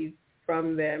received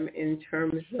from them in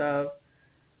terms of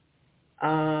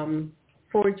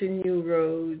forging new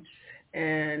roads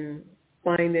and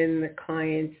finding the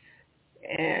clients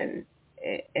and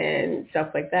stuff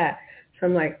like that. So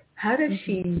I'm like, how did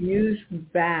she use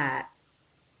that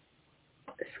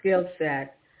skill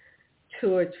set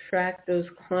to attract those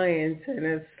clients? And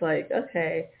it's like,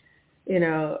 okay, What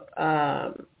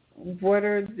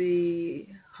are the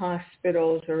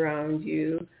hospitals around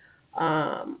you?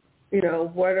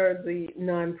 What are the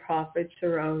nonprofits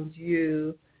around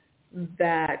you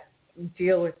that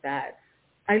deal with that?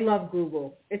 I love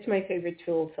Google. It's my favorite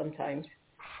tool sometimes.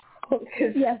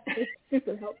 Yes, it's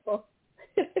super helpful.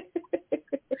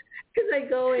 Because I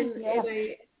go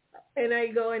and I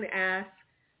go and ask,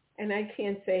 and I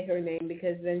can't say her name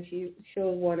because then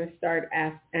she'll want to start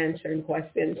answering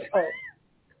questions. Oh,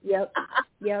 yep.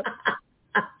 Yeah.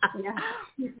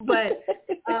 But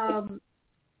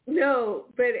no,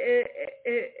 but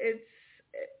it's,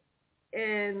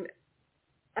 and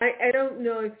I don't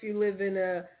know if you live in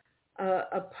a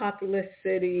populous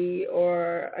city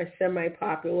or a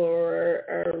semi-popular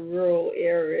or a rural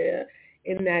area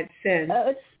in that sense.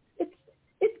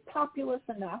 It's populous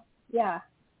enough, yeah.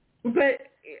 But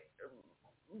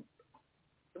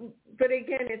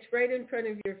again, it's right in front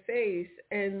of your face,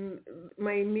 and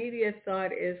my immediate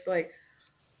thought is like,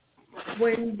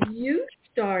 when you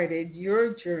started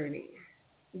your journey,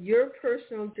 your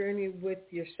personal journey with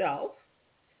yourself,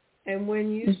 and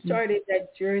when you started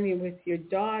that journey with your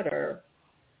daughter,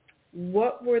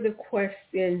 what were the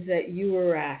questions that you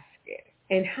were asking?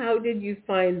 And how did you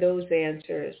find those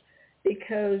answers?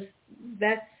 Because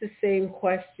that's the same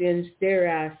questions they're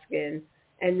asking,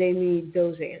 and they need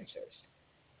those answers.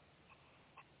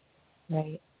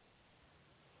 Right.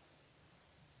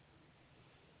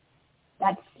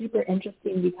 That's super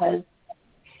interesting because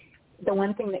the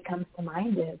one thing that comes to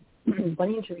mind is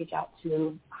wanting to reach out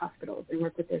to hospitals and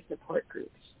work with their support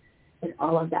groups and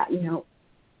all of that,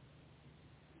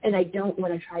 And I don't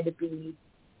want to try to be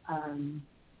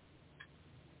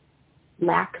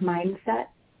lack mindset,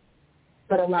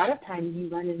 but a lot of times you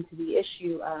run into the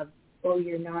issue of, oh,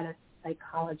 you're not a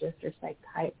psychologist or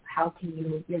how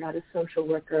can you're not a social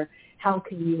worker, how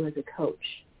can you as a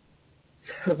coach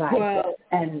provide this?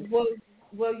 And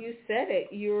well, you said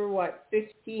it. You were,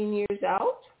 15 years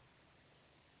out?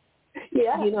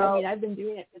 Yeah, I've been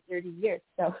doing it for 30 years,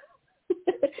 so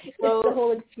it's the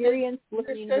whole experience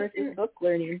listening versus book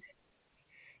learning.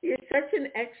 You're such an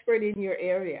expert in your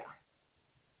area.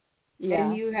 Yeah.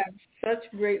 And you have such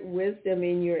great wisdom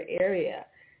in your area.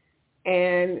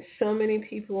 And so many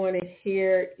people want to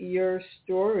hear your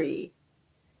story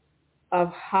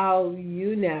of how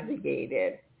you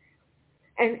navigated.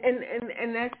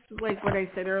 And that's like what I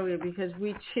said earlier, because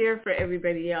we cheer for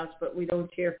everybody else, but we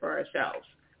don't cheer for ourselves.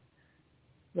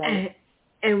 Right.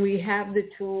 And we have the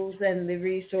tools and the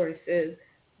resources,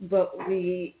 but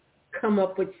we come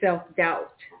up with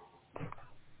self-doubt.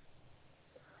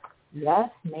 Yes,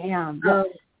 ma'am.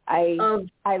 I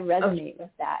resonate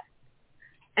with that.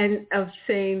 And of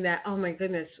saying that, oh my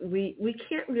goodness, we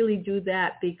can't really do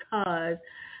that because,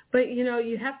 but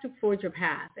you have to forge a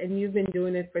path, and you've been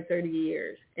doing it for 30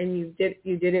 years, and you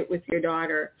did it with your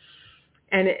daughter,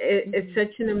 and it's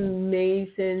such an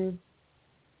amazing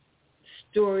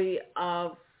story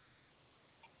of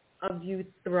you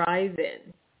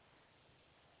thriving.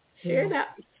 Share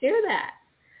that.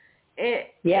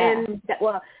 And that's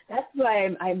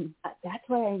why I'm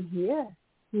here.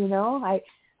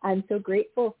 I'm so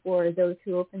grateful for those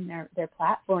who open their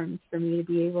platforms for me to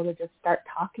be able to just start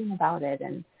talking about it.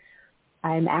 And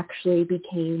I actually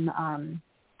became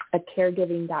a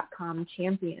caregiving.com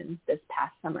champion this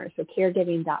past summer. So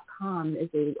caregiving.com is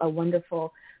a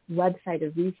wonderful website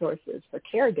of resources for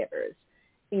caregivers.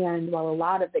 And while a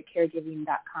lot of the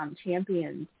caregiving.com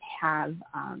champions have,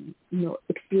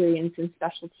 experience and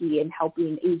specialty in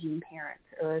helping aging parents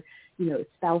or,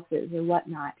 spouses or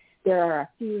whatnot, there are a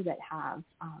few that have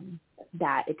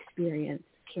that experience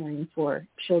caring for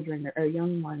children or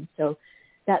young ones. So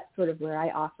that's sort of where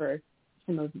I offer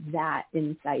some of that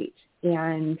insight.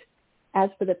 And as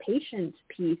for the patient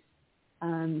piece,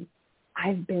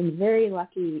 I've been very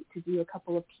lucky to do a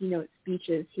couple of keynote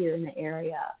speeches here in the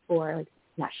area for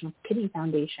National Kidney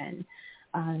Foundation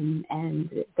and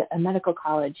a medical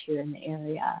college here in the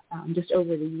area just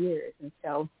over the years. And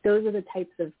so those are the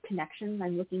types of connections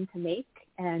I'm looking to make.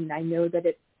 And I know that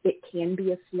it can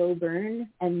be a slow burn.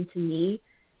 And to me,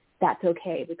 that's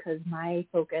okay because my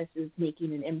focus is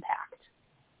making an impact.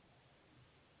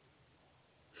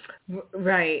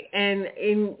 Right. And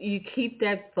you keep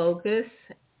that focus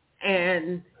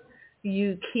and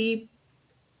you keep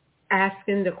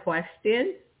asking the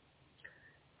question.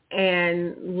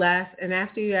 And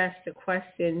after you ask the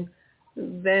question,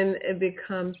 then it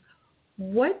becomes,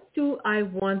 what do I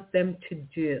want them to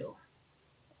do?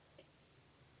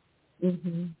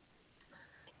 Mm-hmm.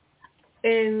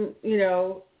 And,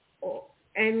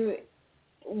 and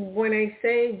when I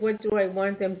say, what do I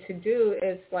want them to do,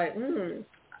 it's like,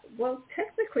 well,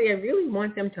 technically, I really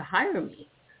want them to hire me.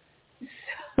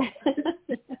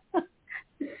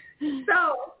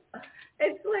 So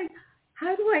it's like,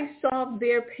 how do I solve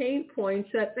their pain points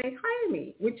that they hire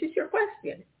me, which is your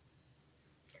question.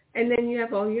 And then you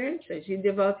have all your answers. You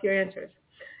develop your answers.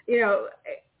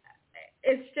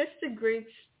 It's just a great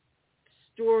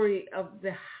story of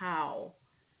the how.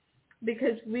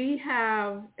 Because we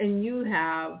have, and you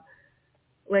have,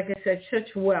 like I said,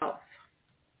 such wealth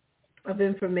of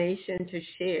information to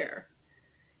share.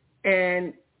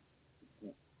 And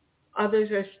others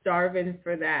are starving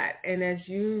for that. And as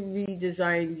you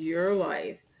redesign your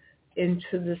life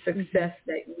into the success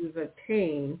that you've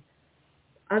attained,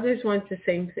 others want the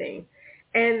same thing.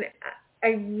 And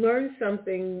I learned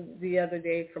something the other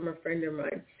day from a friend of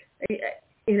mine.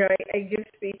 I give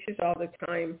speeches all the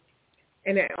time,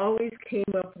 and I always came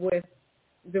up with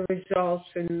the results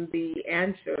and the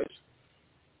answers.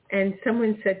 And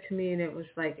someone said to me, and it was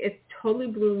like, it totally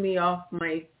blew me off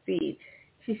my feet.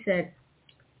 She said,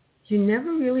 you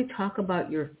never really talk about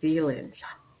your feelings.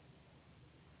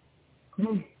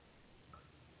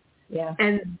 Yeah.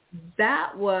 And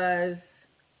that was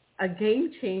a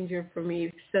game changer for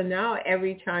me. So now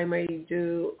every time I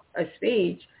do a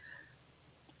speech,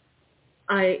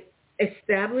 I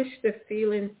establish the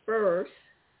feeling first,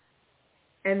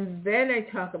 and then I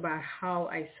talk about how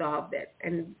I solved it.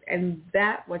 And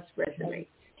that what resonates.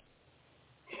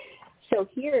 So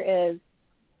here is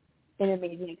an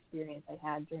amazing experience I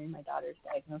had during my daughter's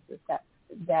diagnosis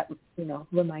that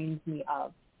reminds me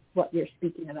of what you're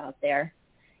speaking about there.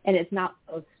 And it's not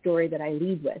a story that I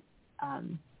lead with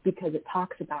because it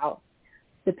talks about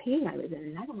the pain I was in,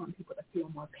 and I don't want people to feel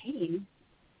more pain.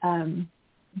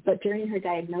 But during her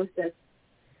diagnosis,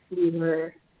 we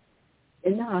were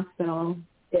in the hospital.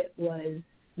 It was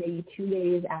maybe 2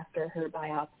 days after her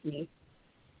biopsy,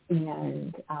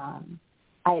 and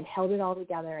I had held it all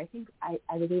together. I think I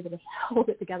was able to hold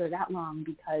it together that long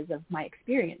because of my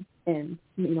experience in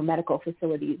medical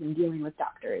facilities and dealing with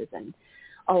doctors and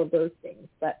all of those things.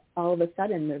 But all of a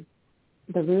sudden,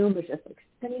 the room was just like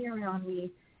spinning around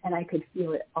me, and I could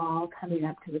feel it all coming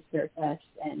up to the surface.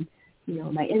 And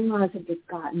my in-laws had just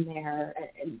gotten there,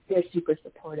 and they're super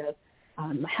supportive.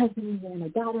 My husband was there, my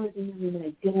daughter was in the room, and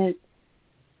I didn't.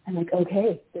 I'm like,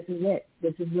 okay, this is it.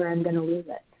 This is where I'm going to lose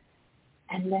it.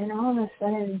 And then all of a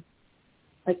sudden,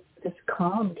 like, this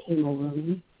calm came over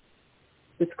me.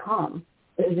 This calm.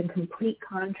 It was in complete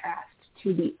contrast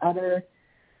to the other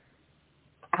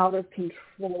out of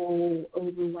control,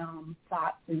 overwhelmed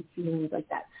thoughts and feelings, like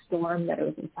that storm that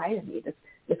was inside of me.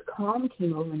 This calm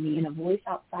came over me, and a voice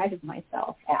outside of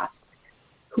myself asked,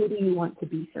 who do you want to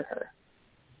be for her?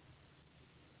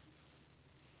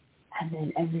 And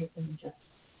then everything just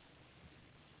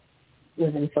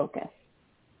was in focus.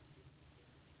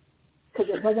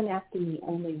 Because it wasn't asking me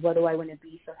only, what do I want to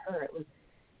be for her? It was,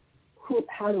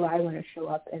 how do I want to show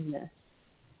up in this?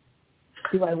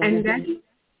 Do I want to be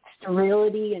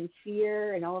sterility and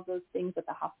fear and all of those things that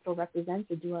the hospital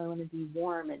represents, or do I want to be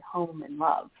warm and home and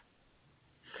love?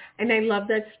 And I love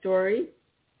that story.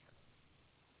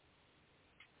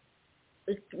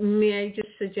 May I just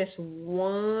suggest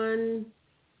one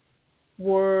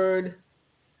word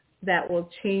that will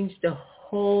change the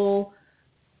whole,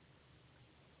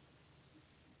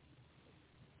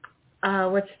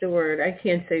 what's the word? I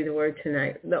can't say the word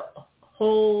tonight. The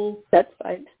whole... That's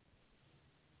fine.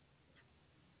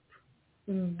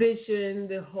 Vision,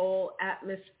 the whole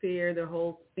atmosphere, the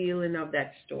whole feeling of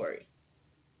that story.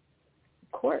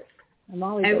 Of course. I'm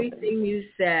always Everything open. you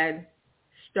said,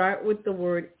 start with the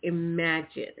word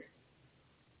imagine.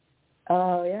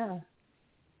 Oh, yeah.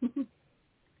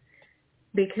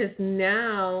 Because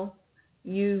now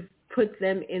you've put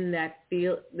them in that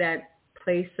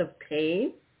place of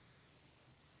pain,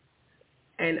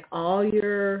 and all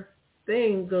your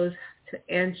thing goes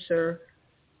to answer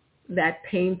that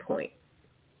pain point.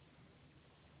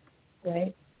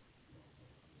 Right.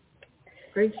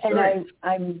 Great story. And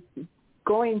I'm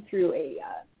going through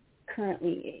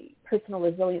currently a personal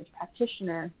resilience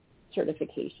practitioner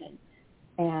certification,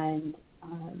 and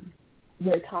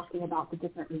we're talking about the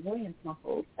different resilience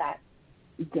muscles that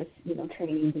this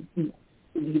training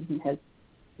has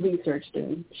researched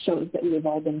and shows that we have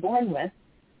all been born with: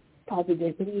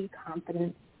 positivity,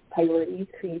 confidence, priorities,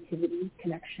 creativity,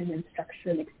 connection, and structure,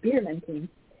 and experimenting.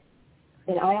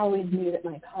 And I always knew that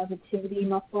my positivity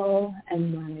muscle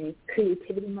and my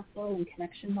creativity muscle and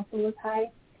connection muscle was high,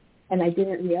 and I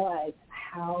didn't realize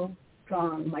how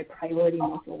strong my priority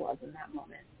muscle was in that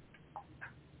moment,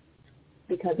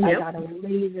 because I got a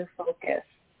laser focus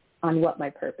on what my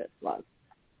purpose was.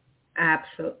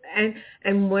 Absolutely.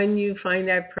 And when you find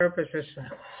that purpose, it's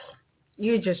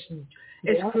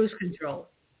cruise control.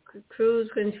 Cruise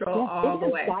control all the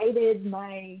way.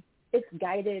 It's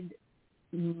guided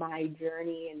my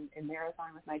journey in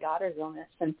marathon with my daughter's illness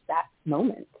since that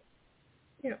moment.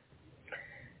 Yeah.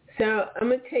 So I'm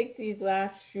going to take these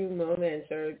last few moments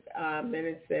or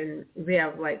minutes, and we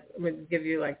have I'm going to give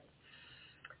you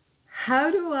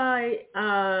how do I,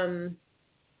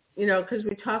 because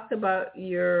we talked about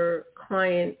your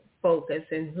client focus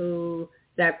and who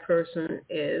that person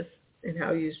is and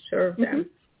how you serve them. Mm-hmm.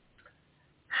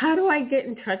 How do I get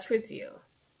in touch with you?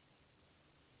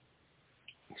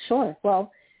 Sure.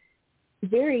 Well,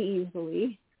 very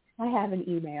easily. I have an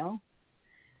email.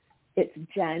 It's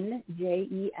Jenn,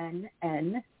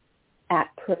 Jenn,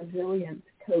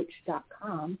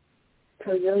 @prosiliencecoach.com.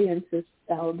 Prosilience is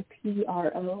spelled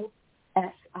PROSILIENCE.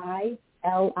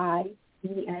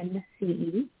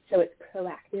 So it's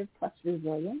proactive plus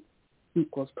resilience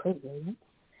equals prosilience.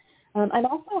 I'm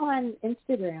also on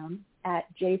Instagram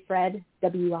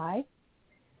 @JFredWI.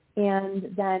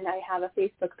 And then I have a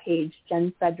Facebook page,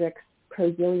 Jenn Fredericks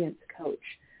Prosilience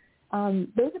Coach.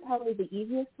 Those are probably the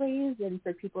easiest ways, and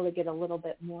for people to get a little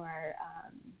bit more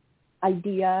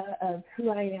idea of who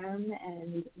I am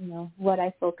and what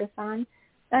I focus on.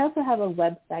 I also have a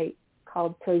website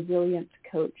called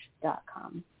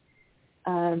prosiliencecoach.com,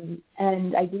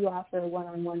 and I do offer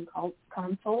one-on-one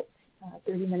consults,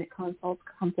 30-minute consults,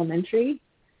 complimentary.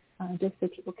 Just so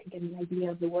people can get an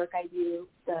idea of the work I do,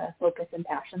 the focus and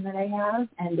passion that I have,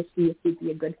 and to see if we'd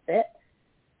be a good fit.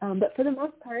 But for the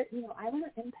most part, I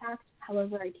want to impact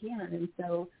however I can. And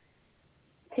so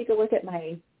take a look at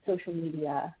my social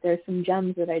media. There's some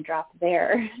gems that I drop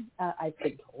there, I've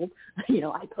been told.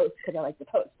 I post because I like to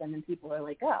post, and then people are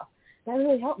like, oh, that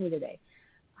really helped me today.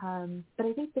 But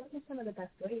I think those are some of the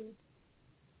best ways.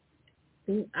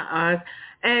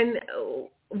 And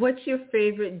what's your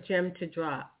favorite gem to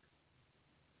drop?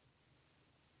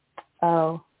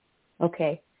 Oh,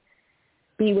 okay.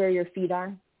 Be where your feet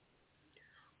are.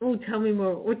 Oh, tell me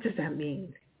more. What does that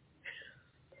mean?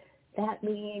 That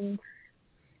means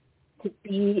to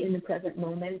be in the present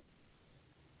moment,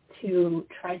 to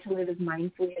try to live as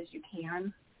mindfully as you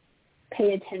can,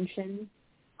 pay attention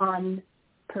on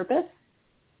purpose,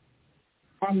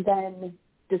 and then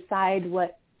decide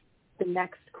what the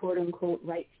next quote-unquote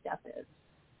right step is.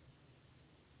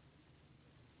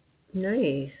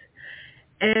 Nice.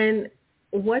 And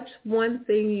what's one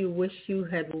thing you wish you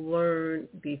had learned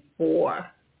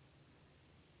before?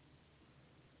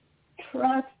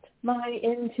 Trust my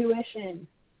intuition.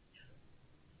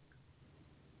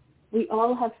 We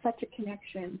all have such a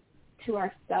connection to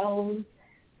ourselves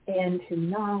and to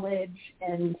knowledge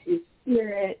and to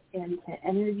spirit and to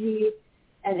energy.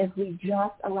 And if we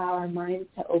just allow our minds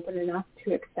to open enough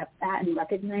to accept that and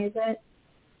recognize it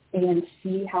and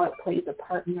see how it plays a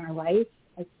part in our life,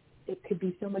 it could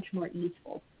be so much more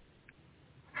easeful.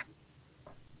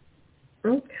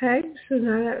 Okay, so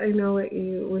now that I know what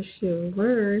you wish you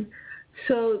learned,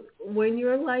 so when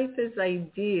your life is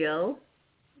ideal,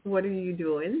 what are you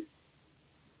doing?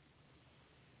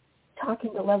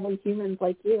 Talking to lovely humans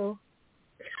like you.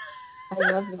 I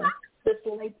love this. This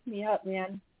lights me up,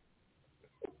 man.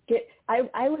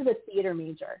 I was a theater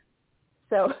major,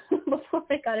 so before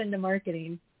I got into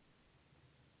marketing,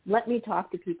 let me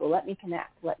talk to people, let me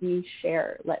connect, let me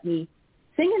share, let me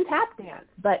sing and tap dance.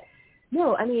 But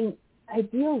no,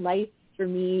 ideal life for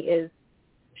me is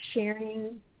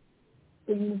sharing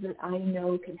things that I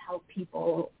know can help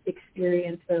people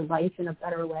experience their life in a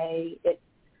better way. It's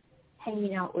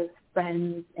hanging out with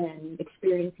friends and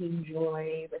experiencing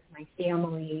joy with my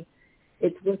family.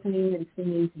 It's listening and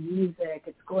singing to music.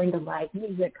 It's going to live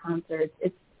music concerts.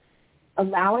 It's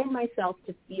allowing myself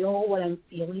to feel what I'm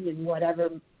feeling in whatever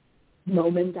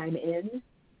moment I'm in,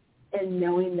 and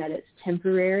knowing that it's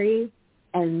temporary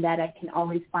and that I can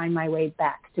always find my way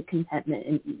back to contentment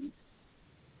and ease.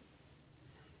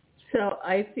 So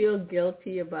I feel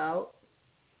guilty about?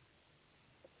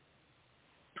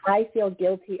 I feel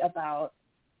guilty about,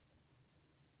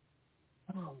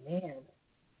 oh man,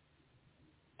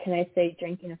 can I say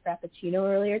drinking a Frappuccino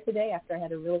earlier today after I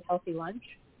had a really healthy lunch?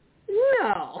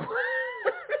 No.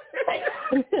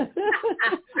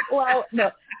 Well,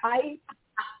 no,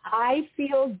 I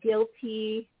feel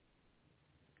guilty.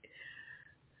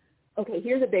 Okay,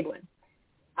 here's a big one.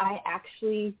 I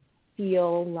actually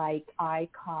feel like I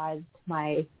caused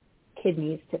my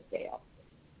kidneys to fail.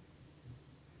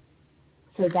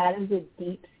 So that is a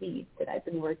deep seed that I've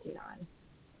been working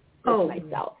on with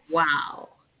myself. Wow.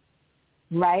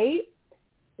 Right?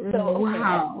 So, okay,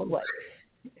 wow.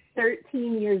 at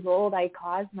 13 years old, I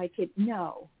caused my kid.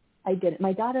 No, I didn't.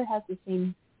 My daughter has the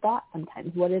same thought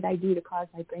sometimes. What did I do to cause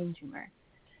my brain tumor?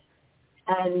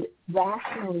 And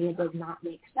rationally, it does not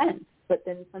make sense. But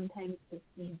then sometimes the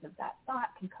seeds of that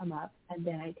thought can come up, and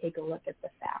then I take a look at the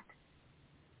facts.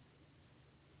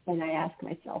 And I ask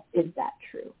myself, is that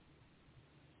true?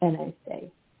 And I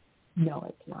say, no,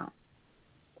 it's not.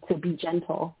 So be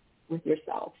gentle with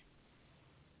yourself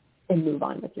and move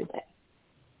on with your day.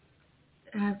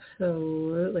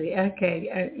 Absolutely.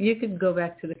 Okay. You could go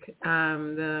back to the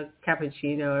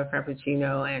cappuccino or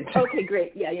frappuccino answer. Okay,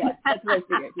 great. Yeah. That's what I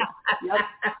figured. Yeah. Yep.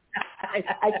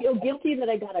 I feel guilty that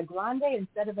I got a grande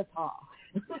instead of a tall.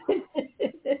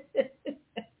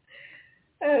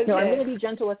 Okay. So I'm going to be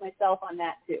gentle with myself on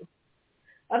that too.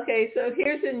 Okay, so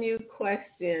here's a new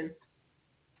question.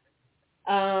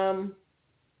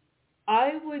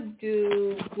 I would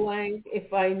do blank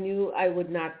if I knew I would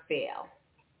not fail.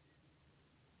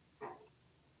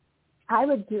 I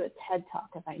would do a TED Talk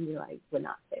if I knew I would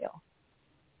not fail.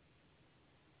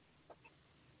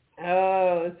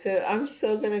 Oh, so I'm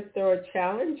still going to throw a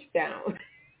challenge down.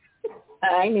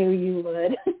 I knew you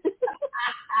would.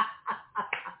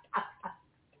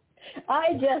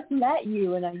 I just met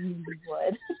you and I knew you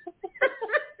would.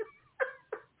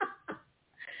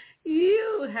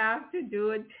 You have to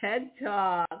do a TED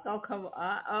Talk. Oh, come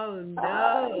on. Oh,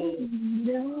 no.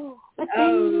 No. But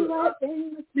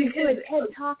then you do a TED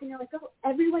Talk and you're like, oh,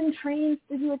 everyone trains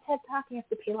to do a TED Talk. You have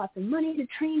to pay lots of money to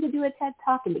train to do a TED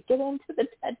Talk and to get into the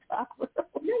TED Talk world.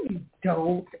 No, you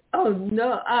don't. Oh,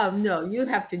 no. Oh, no. You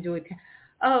have to do it.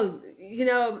 Oh, you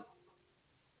know.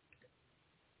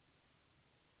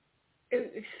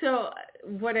 So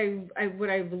what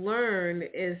I've learned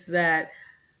is that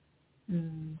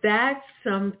that's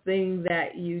something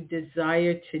that you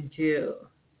desire to do,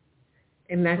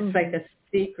 and that's like a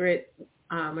secret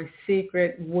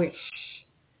wish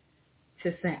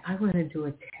to say, I want to do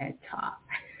a TED Talk.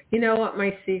 You know what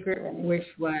my secret wish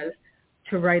was?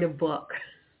 To write a book.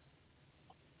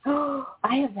 Oh,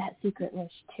 I have that secret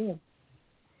wish too.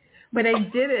 But I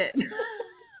did it.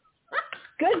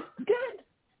 Good.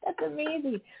 That's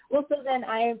amazing. Well, so then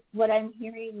what I'm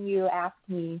hearing you ask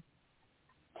me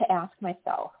to ask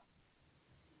myself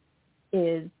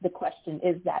is the question,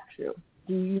 is that true?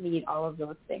 Do you need all of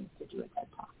those things to do a TED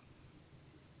Talk?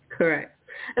 Correct.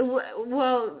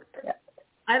 Well,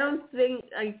 I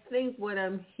think what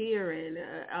I'm hearing,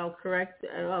 I'll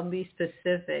be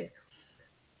specific.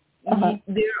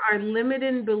 There are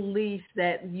limiting beliefs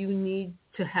that you need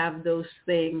to have those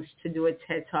things to do a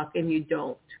TED Talk, and you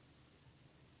don't.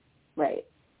 Right.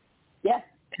 Yeah.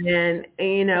 And,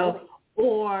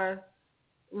 or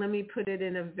let me put it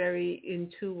in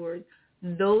 2 words.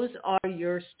 Those are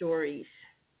your stories.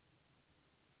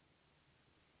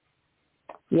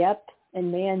 Yep. And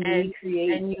man, you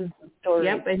create stories.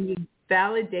 Yep. And you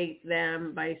validate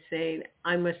them by saying,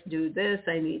 I must do this,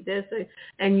 I need this.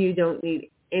 And you don't need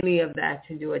any of that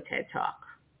to do a TED Talk.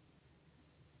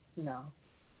 No.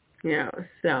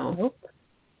 So. Nope.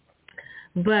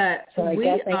 But so I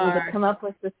guess I need to come up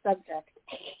with the subject.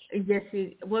 Yes,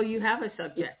 you have a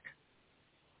subject.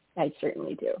 I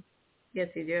certainly do. Yes,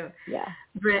 you do. Yeah.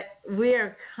 But we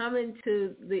are coming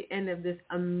to the end of this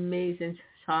amazing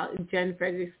talk. Jenn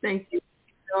Fredericks, thank you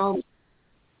so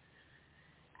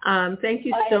much. Thank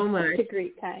you so much. Such a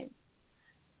great time.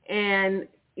 And,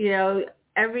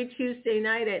 every Tuesday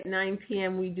night at 9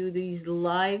 p.m. we do these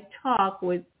live talk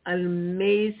with an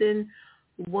amazing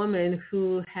woman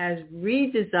who has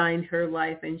redesigned her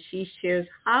life, and she shares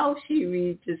how she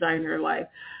redesigned her life,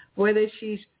 whether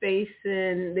she's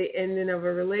facing the ending of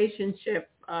a relationship,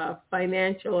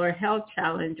 financial or health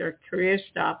challenge, or career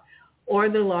stop, or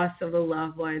the loss of a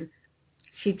loved one.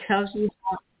 She tells you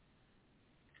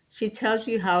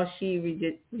how she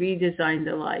redesigned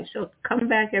her life. So come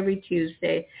back every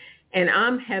Tuesday. And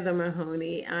I'm Heather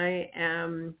Mahoney.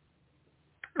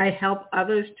 I help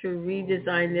others to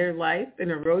redesign their life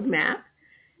in a roadmap.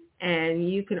 And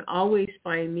you can always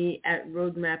find me at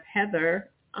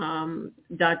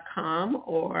roadmapheather.com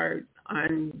or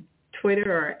on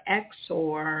Twitter or X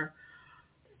or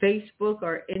Facebook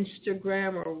or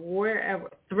Instagram or wherever.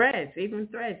 Even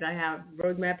Threads. I have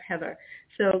Roadmap Heather.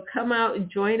 So come out and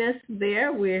join us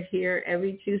there. We're here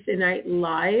every Tuesday night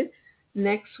live.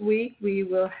 Next week, we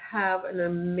will have an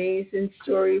amazing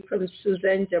story from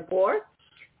Suzanne Jabor,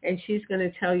 and she's going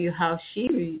to tell you how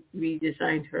she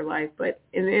redesigned her life. But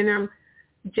in the interim,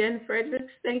 Jenn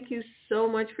Fredericks, thank you so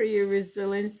much for your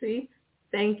resiliency.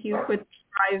 Thank you for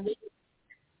thriving.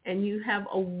 And you have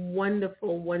a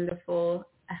wonderful, wonderful,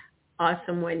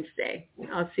 awesome Wednesday.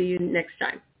 I'll see you next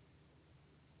time.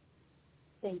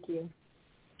 Thank you.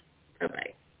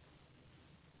 Bye-bye.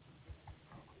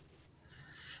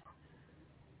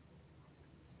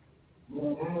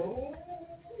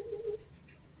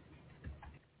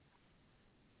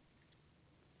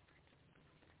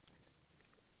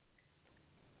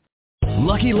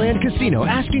 Lucky Land Casino,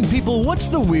 asking people, what's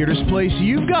the weirdest place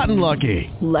you've gotten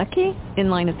lucky? Lucky? In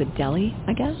line at the deli,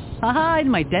 I guess? Aha, in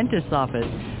my dentist's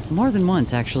office. More than once,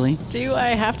 actually. Do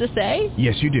I have to say?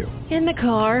 Yes, you do. In the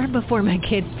car before my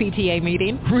kids' PTA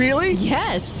meeting. Really?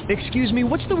 Yes. Excuse me,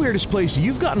 what's the weirdest place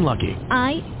you've gotten lucky?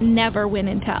 I never win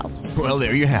and tell. Well,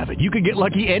 there you have it. You can get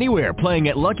lucky anywhere, playing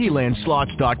at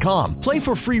LuckyLandSlots.com. Play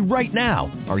for free right now.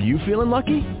 Are you feeling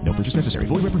lucky? No purchase necessary.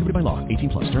 Void where prohibited by law.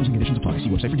 18+. Terms and conditions apply. See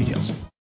website for details.